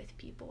to be with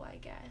people, I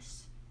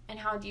guess? And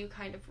how do you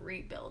kind of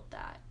rebuild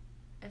that,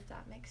 if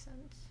that makes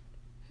sense?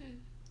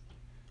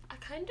 I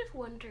kind of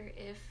wonder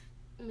if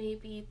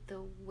maybe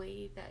the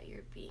way that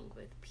you're being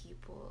with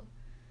people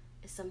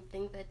is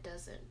something that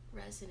doesn't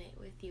resonate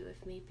with you,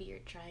 if maybe you're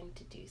trying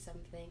to do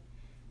something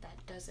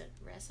that doesn't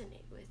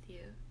resonate with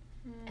you.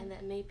 And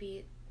that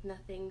maybe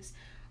nothing's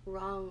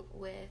wrong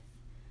with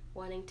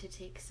wanting to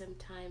take some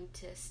time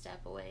to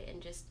step away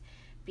and just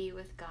be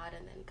with God,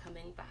 and then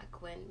coming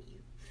back when you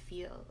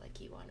feel like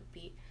you want to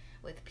be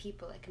with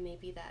people. Like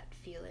maybe that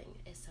feeling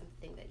is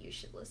something that you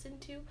should listen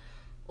to,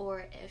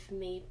 or if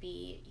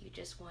maybe you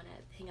just want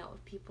to hang out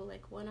with people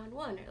like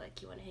one-on-one, or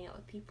like you want to hang out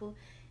with people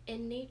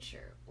in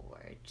nature,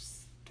 or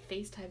just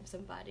FaceTime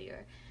somebody,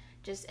 or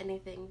just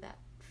anything that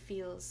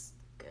feels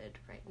good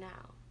right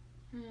now.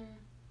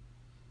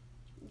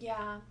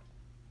 Yeah,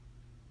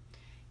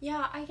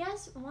 I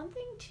guess one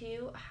thing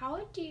too,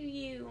 how do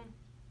you,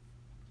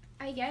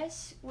 I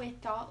guess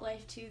with thought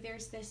life too,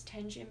 there's this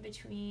tension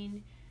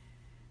between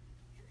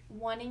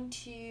wanting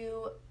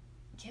to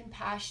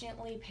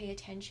compassionately pay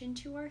attention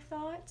to our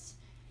thoughts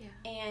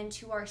and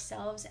to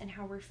ourselves and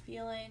how we're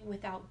feeling,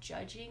 without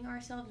judging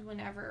ourselves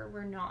whenever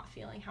we're not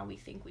feeling how we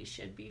think we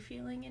should be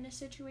feeling in a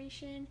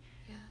situation.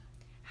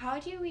 How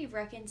do we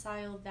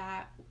reconcile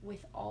that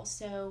with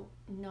also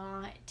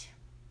not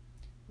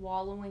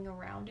wallowing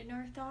around in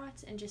our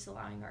thoughts and just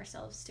allowing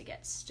ourselves to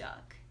get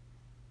stuck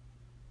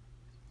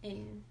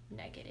in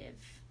negative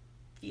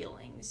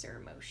feelings or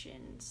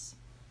emotions,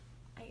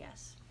 I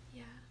guess?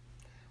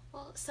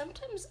 Well,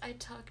 sometimes I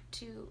talk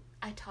to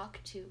my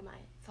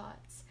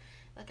thoughts.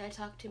 Like I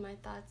talk to my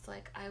thoughts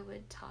like I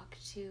would talk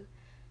to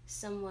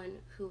someone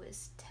who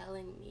is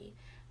telling me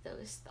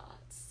those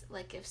thoughts.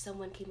 Like if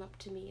someone came up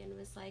to me and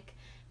was like,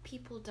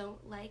 people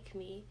don't like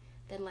me,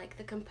 then like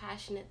the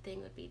compassionate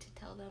thing would be to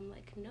tell them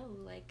like, no,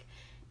 like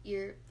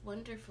you're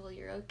wonderful,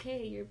 you're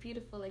okay, you're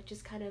beautiful. Like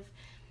just kind of,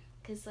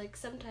 because like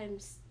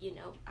sometimes, you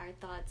know, our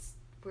thoughts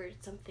were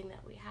something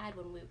that we had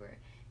when we were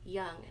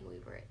young and we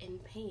were in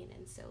pain,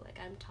 and so like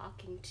I'm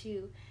talking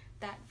to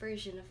that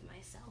version of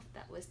myself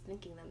that was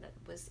thinking them, that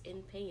was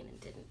in pain and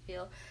didn't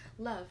feel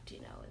loved,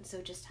 you know. And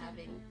so just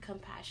having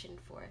compassion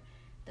for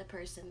the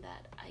person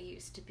that I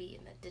used to be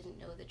and that didn't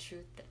know the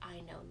truth that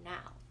I know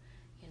now,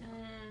 you know.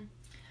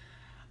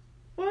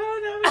 Whoa,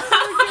 that was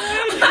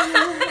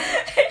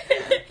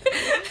so good.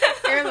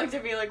 Erin looked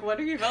at me like, what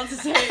are you about to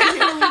say?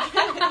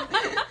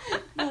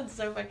 That's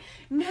so funny.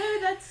 No,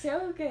 that's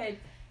so good.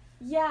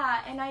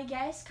 Yeah, and I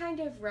guess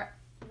kind of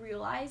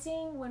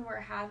realizing when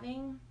we're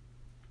having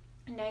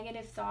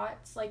negative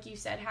thoughts, like you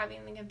said,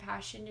 having the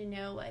compassion to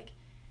know, like,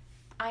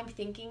 I'm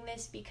thinking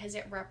this because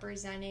it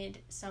represented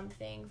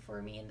something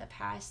for me in the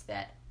past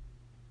that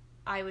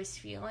I was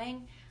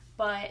feeling,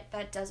 but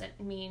that doesn't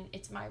mean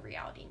it's my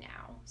reality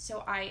now.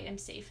 So I am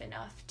safe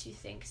enough to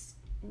think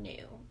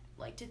new,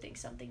 like to think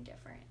something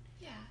different.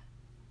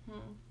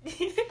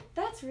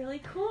 That's really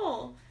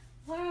cool.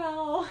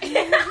 Wow.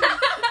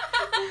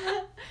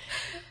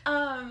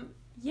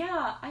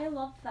 Yeah, I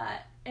love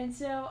that. And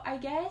so I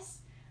guess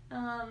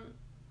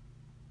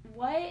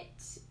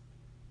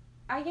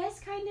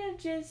kind of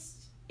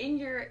just in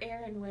your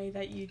Erin way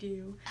that you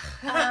do,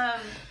 I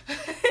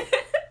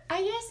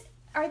guess,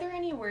 are there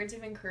any words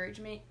of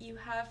encouragement you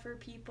have for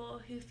people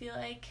who feel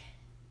like,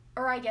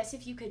 or I guess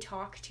if you could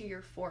talk to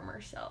your former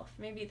self,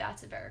 maybe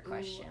that's a better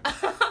question.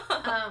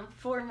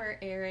 Former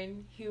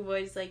Erin, who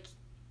was like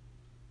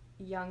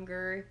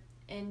younger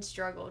and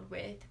struggled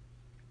with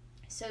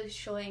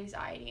social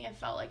anxiety and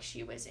felt like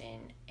she was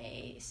in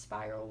a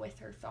spiral with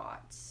her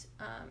thoughts,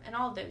 and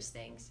all those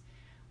things,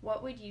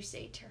 what would you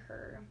say to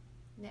her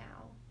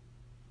now?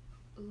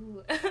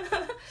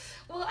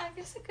 Well, I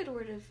guess a good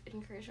word of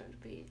encouragement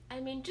would be, I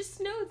mean,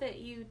 just know that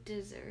you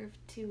deserve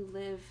to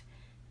live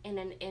in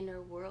an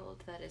inner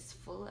world that is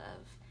full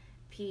of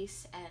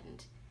peace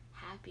and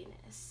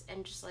happiness,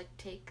 and just like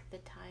take the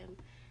time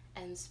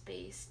and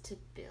space to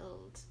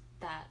build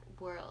that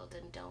world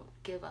and don't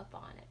give up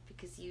on it,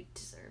 because you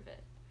deserve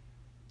it.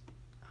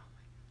 Oh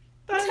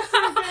my gosh. That's so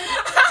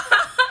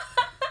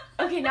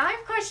good. Okay, now I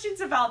have questions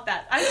about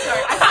that. I'm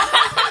sorry. I thought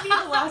that was going to be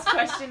the last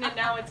question, and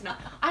now it's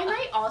not. I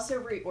might also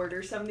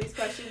reorder some of these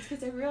questions,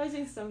 because I'm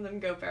realizing some of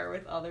them go better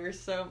with others,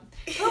 so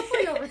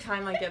hopefully over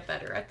time I get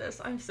better at this.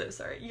 I'm so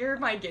sorry. You're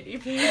my guinea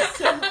pig,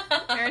 so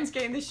Erin's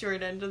getting the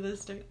short end of the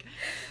stick.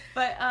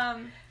 But,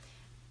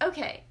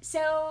 okay,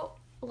 so,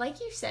 like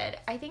you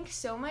said, I think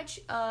so much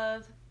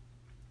of...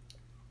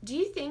 Do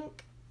you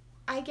think,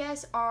 I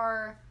guess,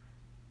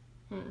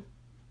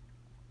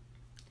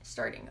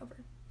 starting over.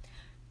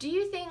 Do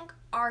you think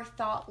our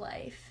thought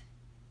life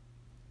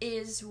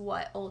is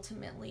what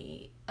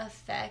ultimately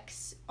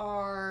affects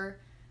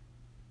our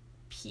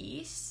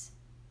peace?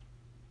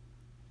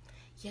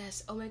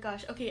 Yes. Oh my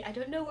gosh. Okay, I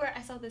don't know where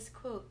I saw this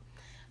quote,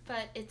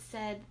 but it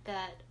said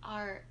that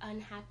our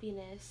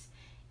unhappiness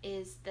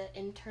is the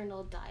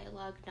internal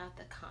dialogue, not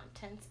the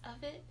contents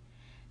of it.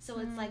 So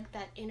it's like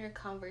that inner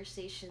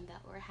conversation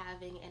that we're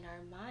having in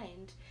our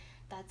mind.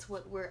 That's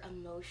what we're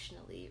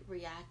emotionally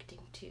reacting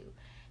to.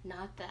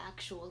 Not the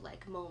actual,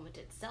 like, moment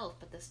itself,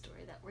 but the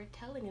story that we're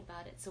telling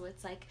about it. So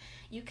it's like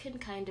you can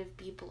kind of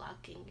be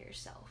blocking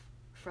yourself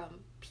from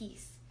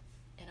peace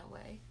in a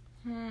way.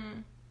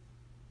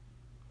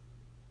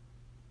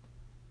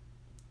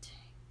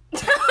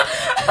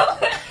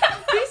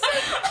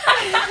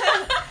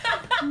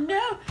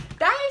 No,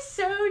 that is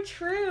so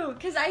true.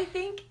 Because I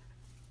think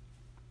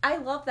I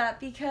love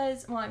that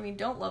because, well, I mean,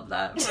 don't love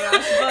that for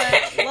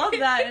us, but love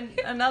that in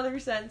another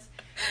sense.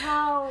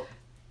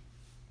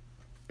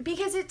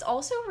 Because it's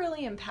also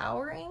really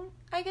empowering,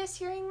 I guess,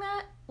 hearing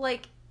that.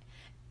 Like,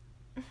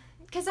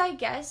 because I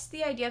guess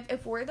the idea of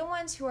if we're the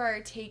ones who are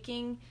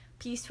taking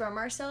peace from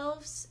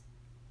ourselves,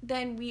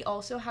 then we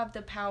also have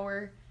the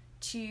power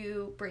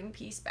to bring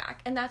peace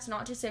back. And that's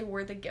not to say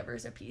we're the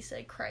givers of peace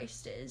like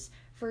Christ is,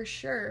 for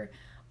sure.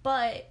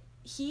 But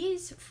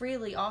he's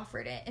freely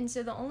offered it. And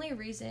so the only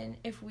reason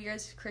if we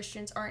as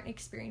Christians aren't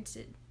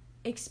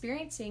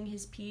experiencing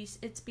his peace,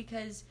 it's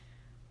because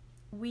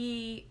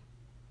we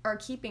are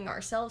keeping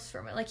ourselves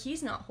from it. Like,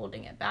 he's not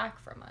holding it back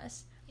from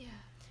us. Yeah.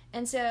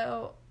 And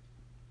so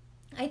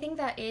I think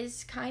that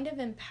is kind of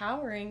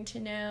empowering to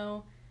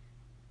know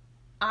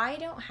I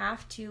don't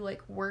have to,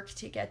 like, work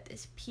to get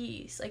this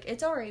peace. Like,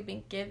 it's already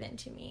been given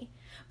to me.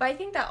 But I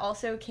think that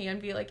also can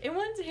be, like, in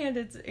one hand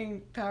it's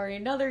empowering,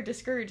 another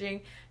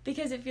discouraging,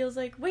 because it feels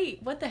like,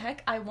 wait, what the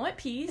heck? I want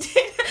peace,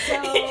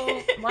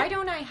 so why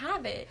don't I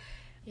have it?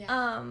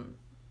 Yeah.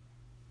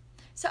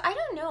 So I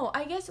don't know.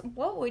 I guess,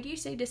 what would you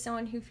say to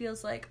someone who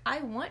feels like, I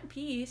want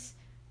peace,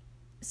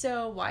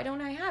 so why don't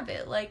I have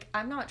it? Like,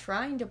 I'm not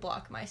trying to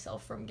block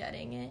myself from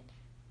getting it,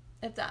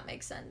 if that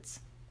makes sense.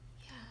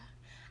 Yeah.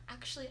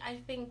 Actually, I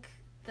think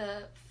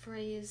the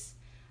phrase,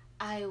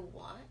 I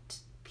want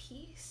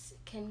peace,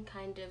 can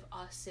kind of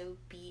also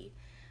be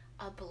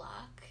a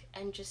block,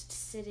 and just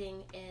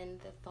sitting in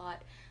the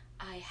thought,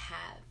 I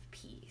have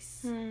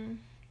peace.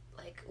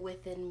 Like,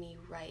 within me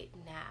right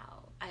now.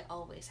 I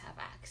always have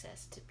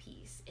access to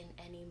peace in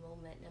any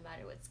moment, no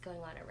matter what's going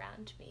on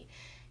around me,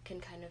 can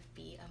kind of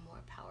be a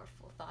more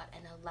powerful thought,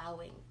 and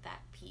allowing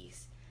that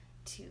peace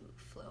to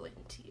flow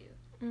into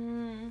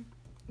you.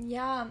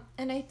 Yeah,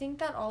 and I think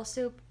that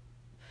also...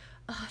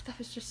 Oh, that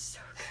was just so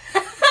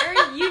good.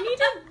 Erin, you need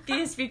to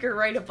be a speaker,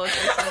 write a book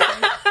or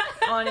something,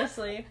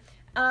 honestly.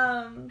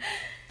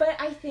 But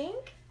I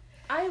think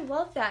I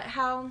love that,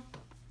 how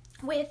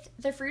with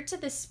the fruits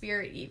of the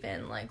Spirit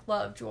even, like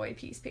love, joy,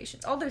 peace,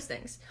 patience, all those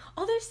things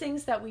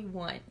that we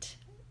want,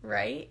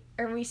 right?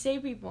 Or we say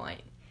we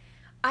want.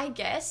 I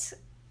guess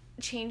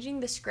changing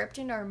the script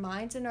in our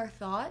minds and our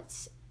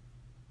thoughts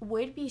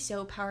would be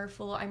so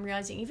powerful, I'm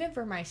realizing, even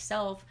for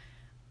myself,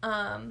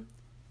 of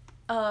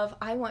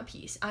I want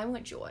peace, I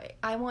want joy,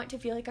 I want to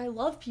feel like I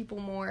love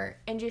people more,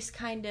 and just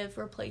kind of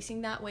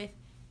replacing that with,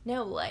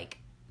 no, like,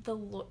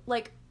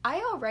 I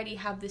already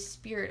have the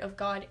Spirit of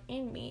God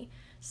in me,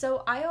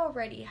 so I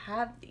already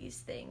have these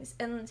things,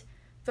 and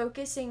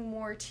focusing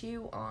more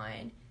too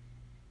on,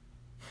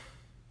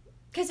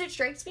 because it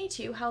strikes me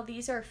too how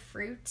these are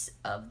fruits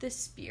of the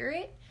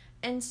Spirit,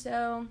 and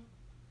so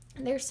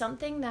there's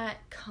something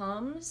that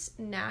comes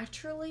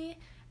naturally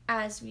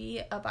as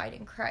we abide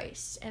in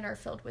Christ and are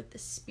filled with the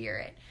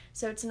Spirit.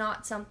 So it's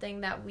not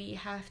something that we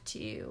have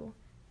to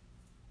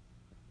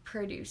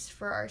produce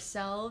for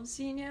ourselves,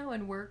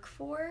 and work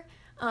for.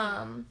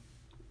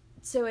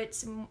 So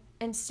it's,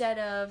 instead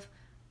of,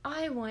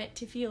 I want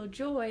to feel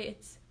joy,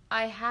 it's,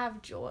 I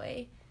have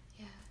joy.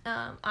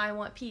 Yeah. I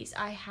want peace.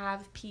 I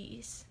have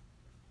peace.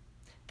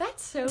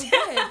 That's so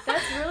good.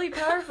 That's really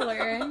powerful,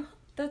 Erin.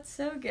 That's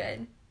so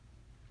good.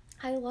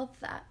 I love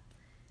that.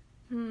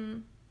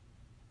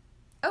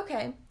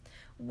 Okay.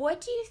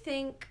 What do you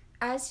think,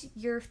 as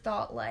your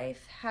thought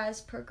life has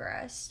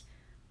progressed,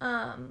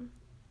 how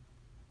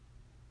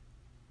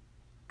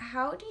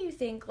do you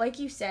think, like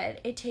you said,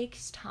 it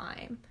takes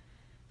time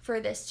for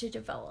this to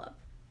develop?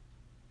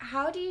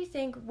 How do you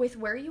think, with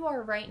where you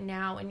are right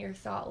now in your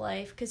thought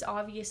life, because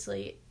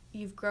obviously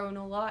you've grown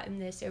a lot in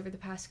this over the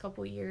past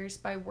couple years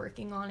by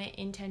working on it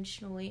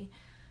intentionally,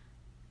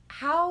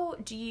 how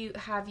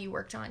have you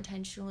worked on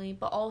intentionally,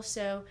 but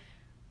also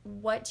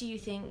what do you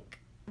think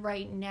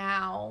right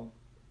now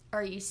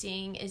are you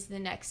seeing is the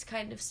next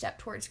kind of step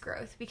towards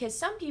growth? Because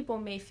some people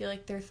may feel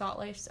like their thought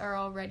lives are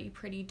already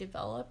pretty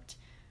developed,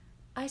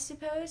 I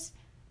suppose.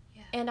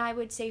 Yeah. And I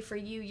would say for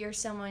you, you're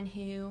someone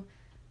who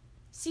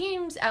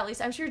seems, at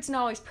least, I'm sure it's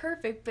not always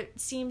perfect, but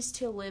seems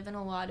to live in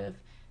a lot of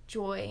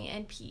joy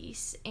and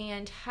peace,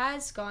 and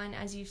has gone,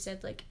 as you've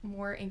said, like,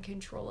 more in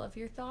control of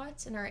your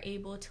thoughts, and are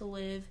able to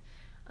live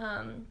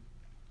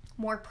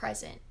more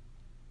present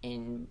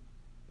in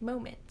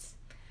moments.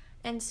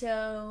 And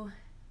so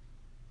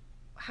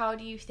how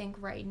do you think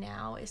right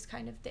now is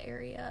kind of the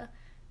area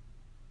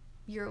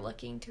you're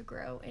looking to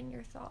grow in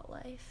your thought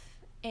life?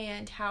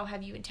 And how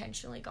have you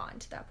intentionally gotten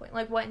to that point?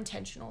 Like, what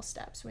intentional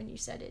steps, when you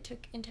said it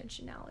took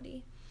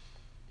intentionality?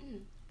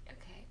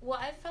 Okay. Well,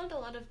 I've found a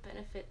lot of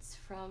benefits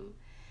from,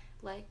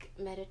 like,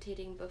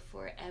 meditating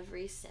before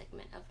every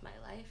segment of my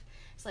life.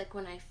 It's like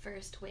when I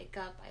first wake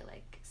up, I,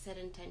 like, set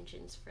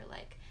intentions for,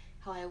 like,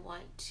 how I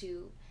want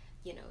to,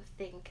 you know,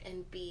 think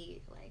and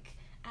be, like,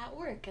 at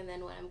work. And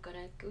then when I'm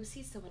gonna go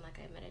see someone, like,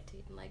 I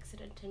meditate and, like,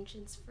 set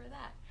intentions for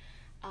that.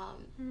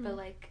 But,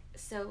 like,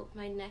 so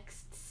my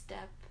next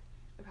step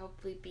would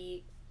probably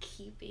be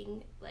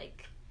keeping,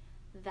 like,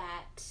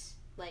 that,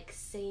 like,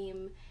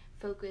 same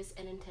focus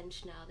and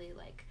intentionality,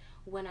 like,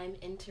 when I'm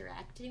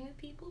interacting with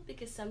people,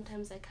 because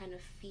sometimes I kind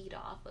of feed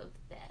off of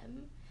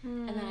them,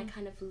 and then I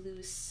kind of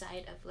lose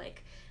sight of,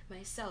 like,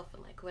 myself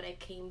and, like, what I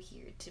came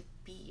here to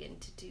be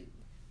and to do.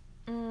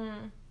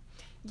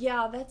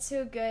 Yeah, that's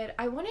so good.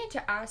 I wanted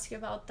to ask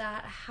about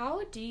that.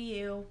 How do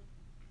you,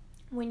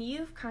 when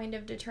you've kind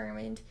of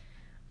determined,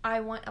 I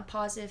want a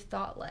positive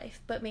thought life,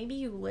 but maybe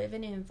you live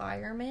in an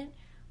environment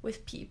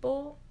with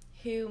people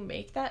who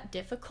make that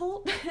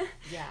difficult?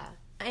 Yeah.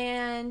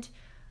 And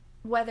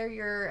whether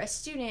you're a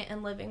student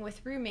and living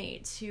with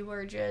roommates who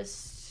are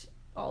just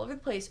all over the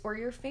place, or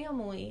your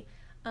family,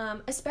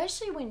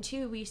 especially when,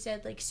 too, we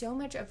said, like, so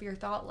much of your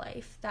thought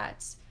life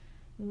that's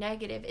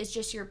negative is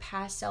just your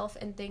past self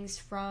and things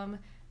from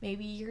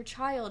maybe your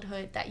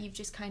childhood that you've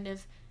just kind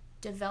of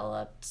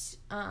developed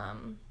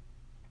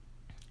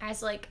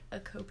as, like, a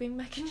coping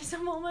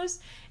mechanism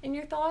almost in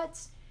your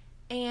thoughts.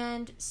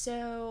 And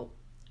so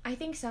I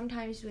think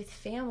sometimes with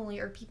family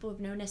or people who've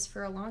known us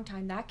for a long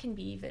time, that can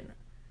be even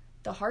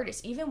the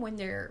hardest, even when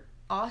they're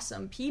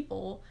awesome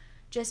people,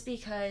 just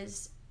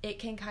because it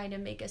can kind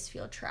of make us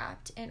feel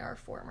trapped in our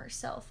former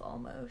self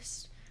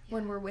almost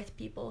when we're with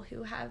people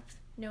who have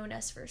known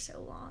us for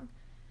so long.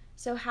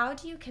 So how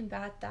do you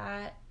combat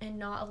that and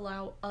not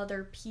allow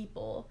other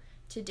people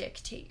to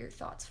dictate your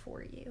thoughts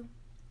for you?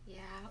 Yeah.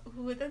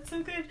 Ooh, that's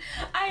so good.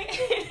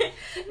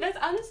 That's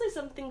honestly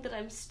something that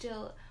I'm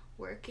still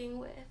working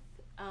with,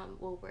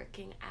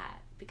 working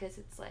at, because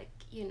it's like,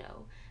 you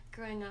know,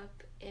 growing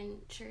up in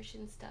church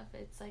and stuff,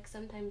 it's like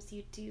sometimes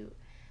you do,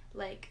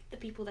 like, the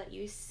people that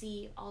you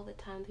see all the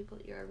time, people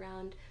that you're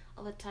around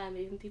all the time,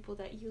 even people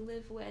that you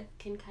live with,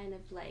 can kind of,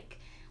 like,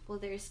 well,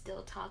 they're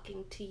still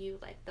talking to you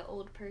like the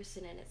old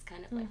person, and it's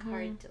kind of, like,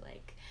 hard to,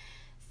 like,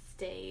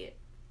 stay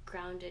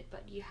grounded,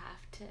 but you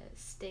have to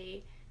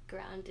stay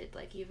grounded,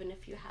 like, even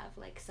if you have,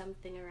 like,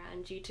 something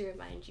around you to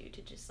remind you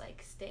to just,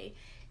 like, stay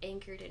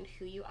anchored in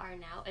who you are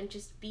now and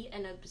just be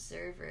an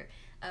observer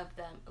of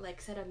them,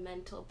 like, set a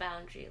mental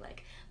boundary,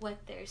 like, what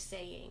they're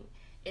saying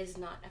is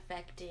not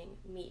affecting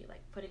me,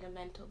 like, putting a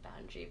mental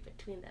boundary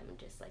between them, and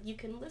just, like, you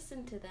can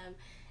listen to them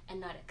and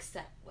not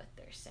accept what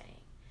they're saying,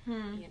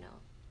 you know?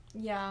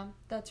 Yeah,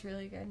 that's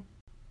really good.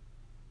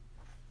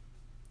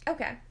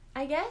 Okay,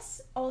 I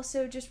guess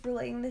also just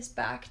relating this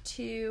back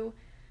to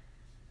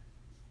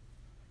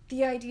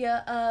the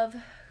idea of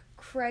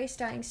Christ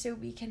dying so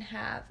we can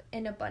have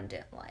an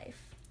abundant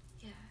life.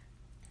 Yeah.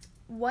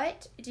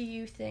 What do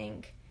you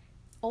think,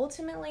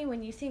 ultimately,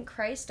 when you think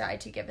Christ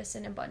died to give us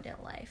an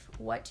abundant life,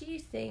 what do you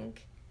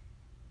think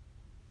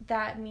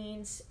that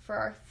means for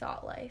our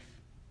thought life?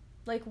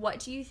 Like, what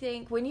do you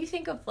think, when you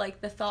think of,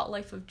 like, the thought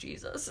life of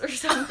Jesus or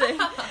something,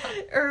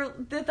 or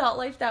the thought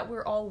life that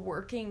we're all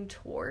working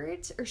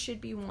towards or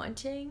should be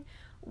wanting,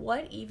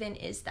 what even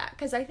is that?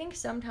 Because I think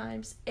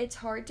sometimes it's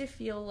hard to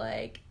feel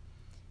like,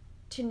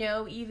 to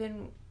know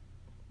even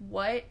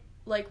what,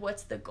 like,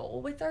 what's the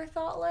goal with our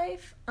thought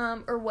life,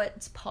 or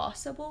what's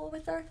possible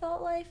with our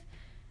thought life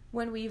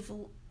when we've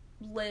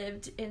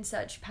lived in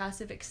such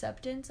passive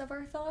acceptance of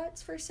our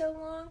thoughts for so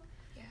long.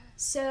 Yeah.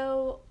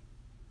 So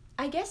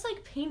I guess,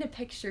 like, paint a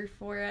picture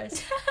for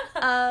us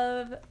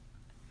of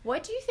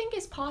what do you think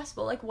is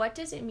possible? Like, what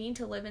does it mean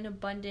to live an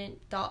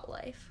abundant thought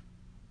life?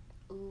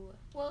 Ooh.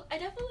 Well, I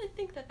definitely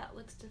think that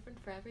looks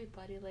different for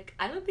everybody. Like,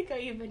 I don't think I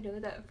even know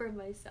that for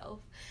myself,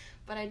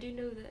 but I do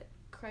know that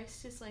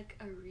Christ is, like,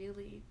 a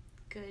really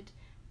good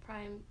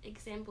prime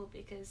example,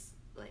 because,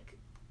 like,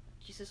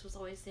 Jesus was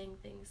always saying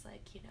things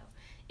like, you know,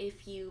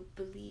 if you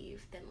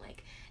believe, then,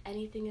 like,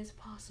 anything is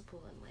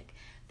possible, and, like,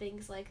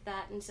 things like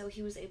that. And so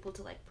he was able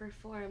to, like,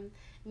 perform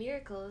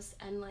miracles,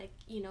 and, like,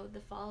 you know,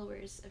 the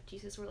followers of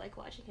Jesus were, like,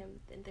 watching him,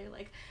 and they're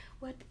like,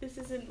 what, this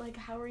isn't, like,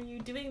 how are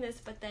you doing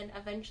this? But then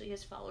eventually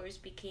his followers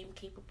became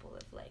capable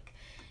of, like,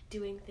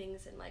 doing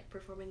things and like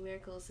performing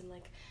miracles and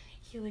like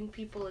healing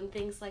people and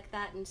things like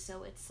that. And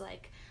so it's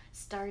like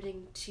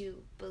starting to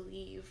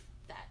believe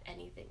that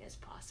anything is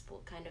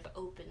possible kind of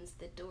opens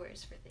the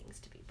doors for things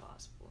to be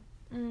possible.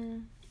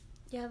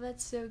 Yeah,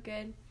 that's so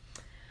good.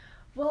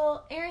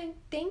 Well, Erin,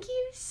 thank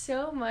you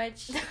so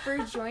much for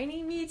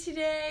joining me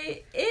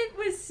today. It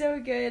was so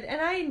good,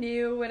 and I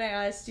knew when I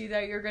asked you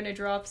that you're going to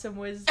drop some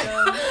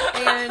wisdom,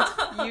 and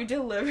you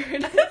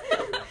delivered.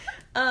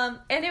 And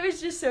it was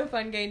just so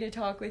fun getting to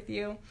talk with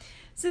you.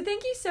 So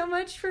thank you so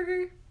much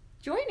for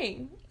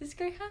joining. It was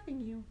great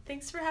having you.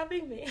 Thanks for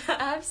having me.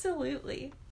 Absolutely.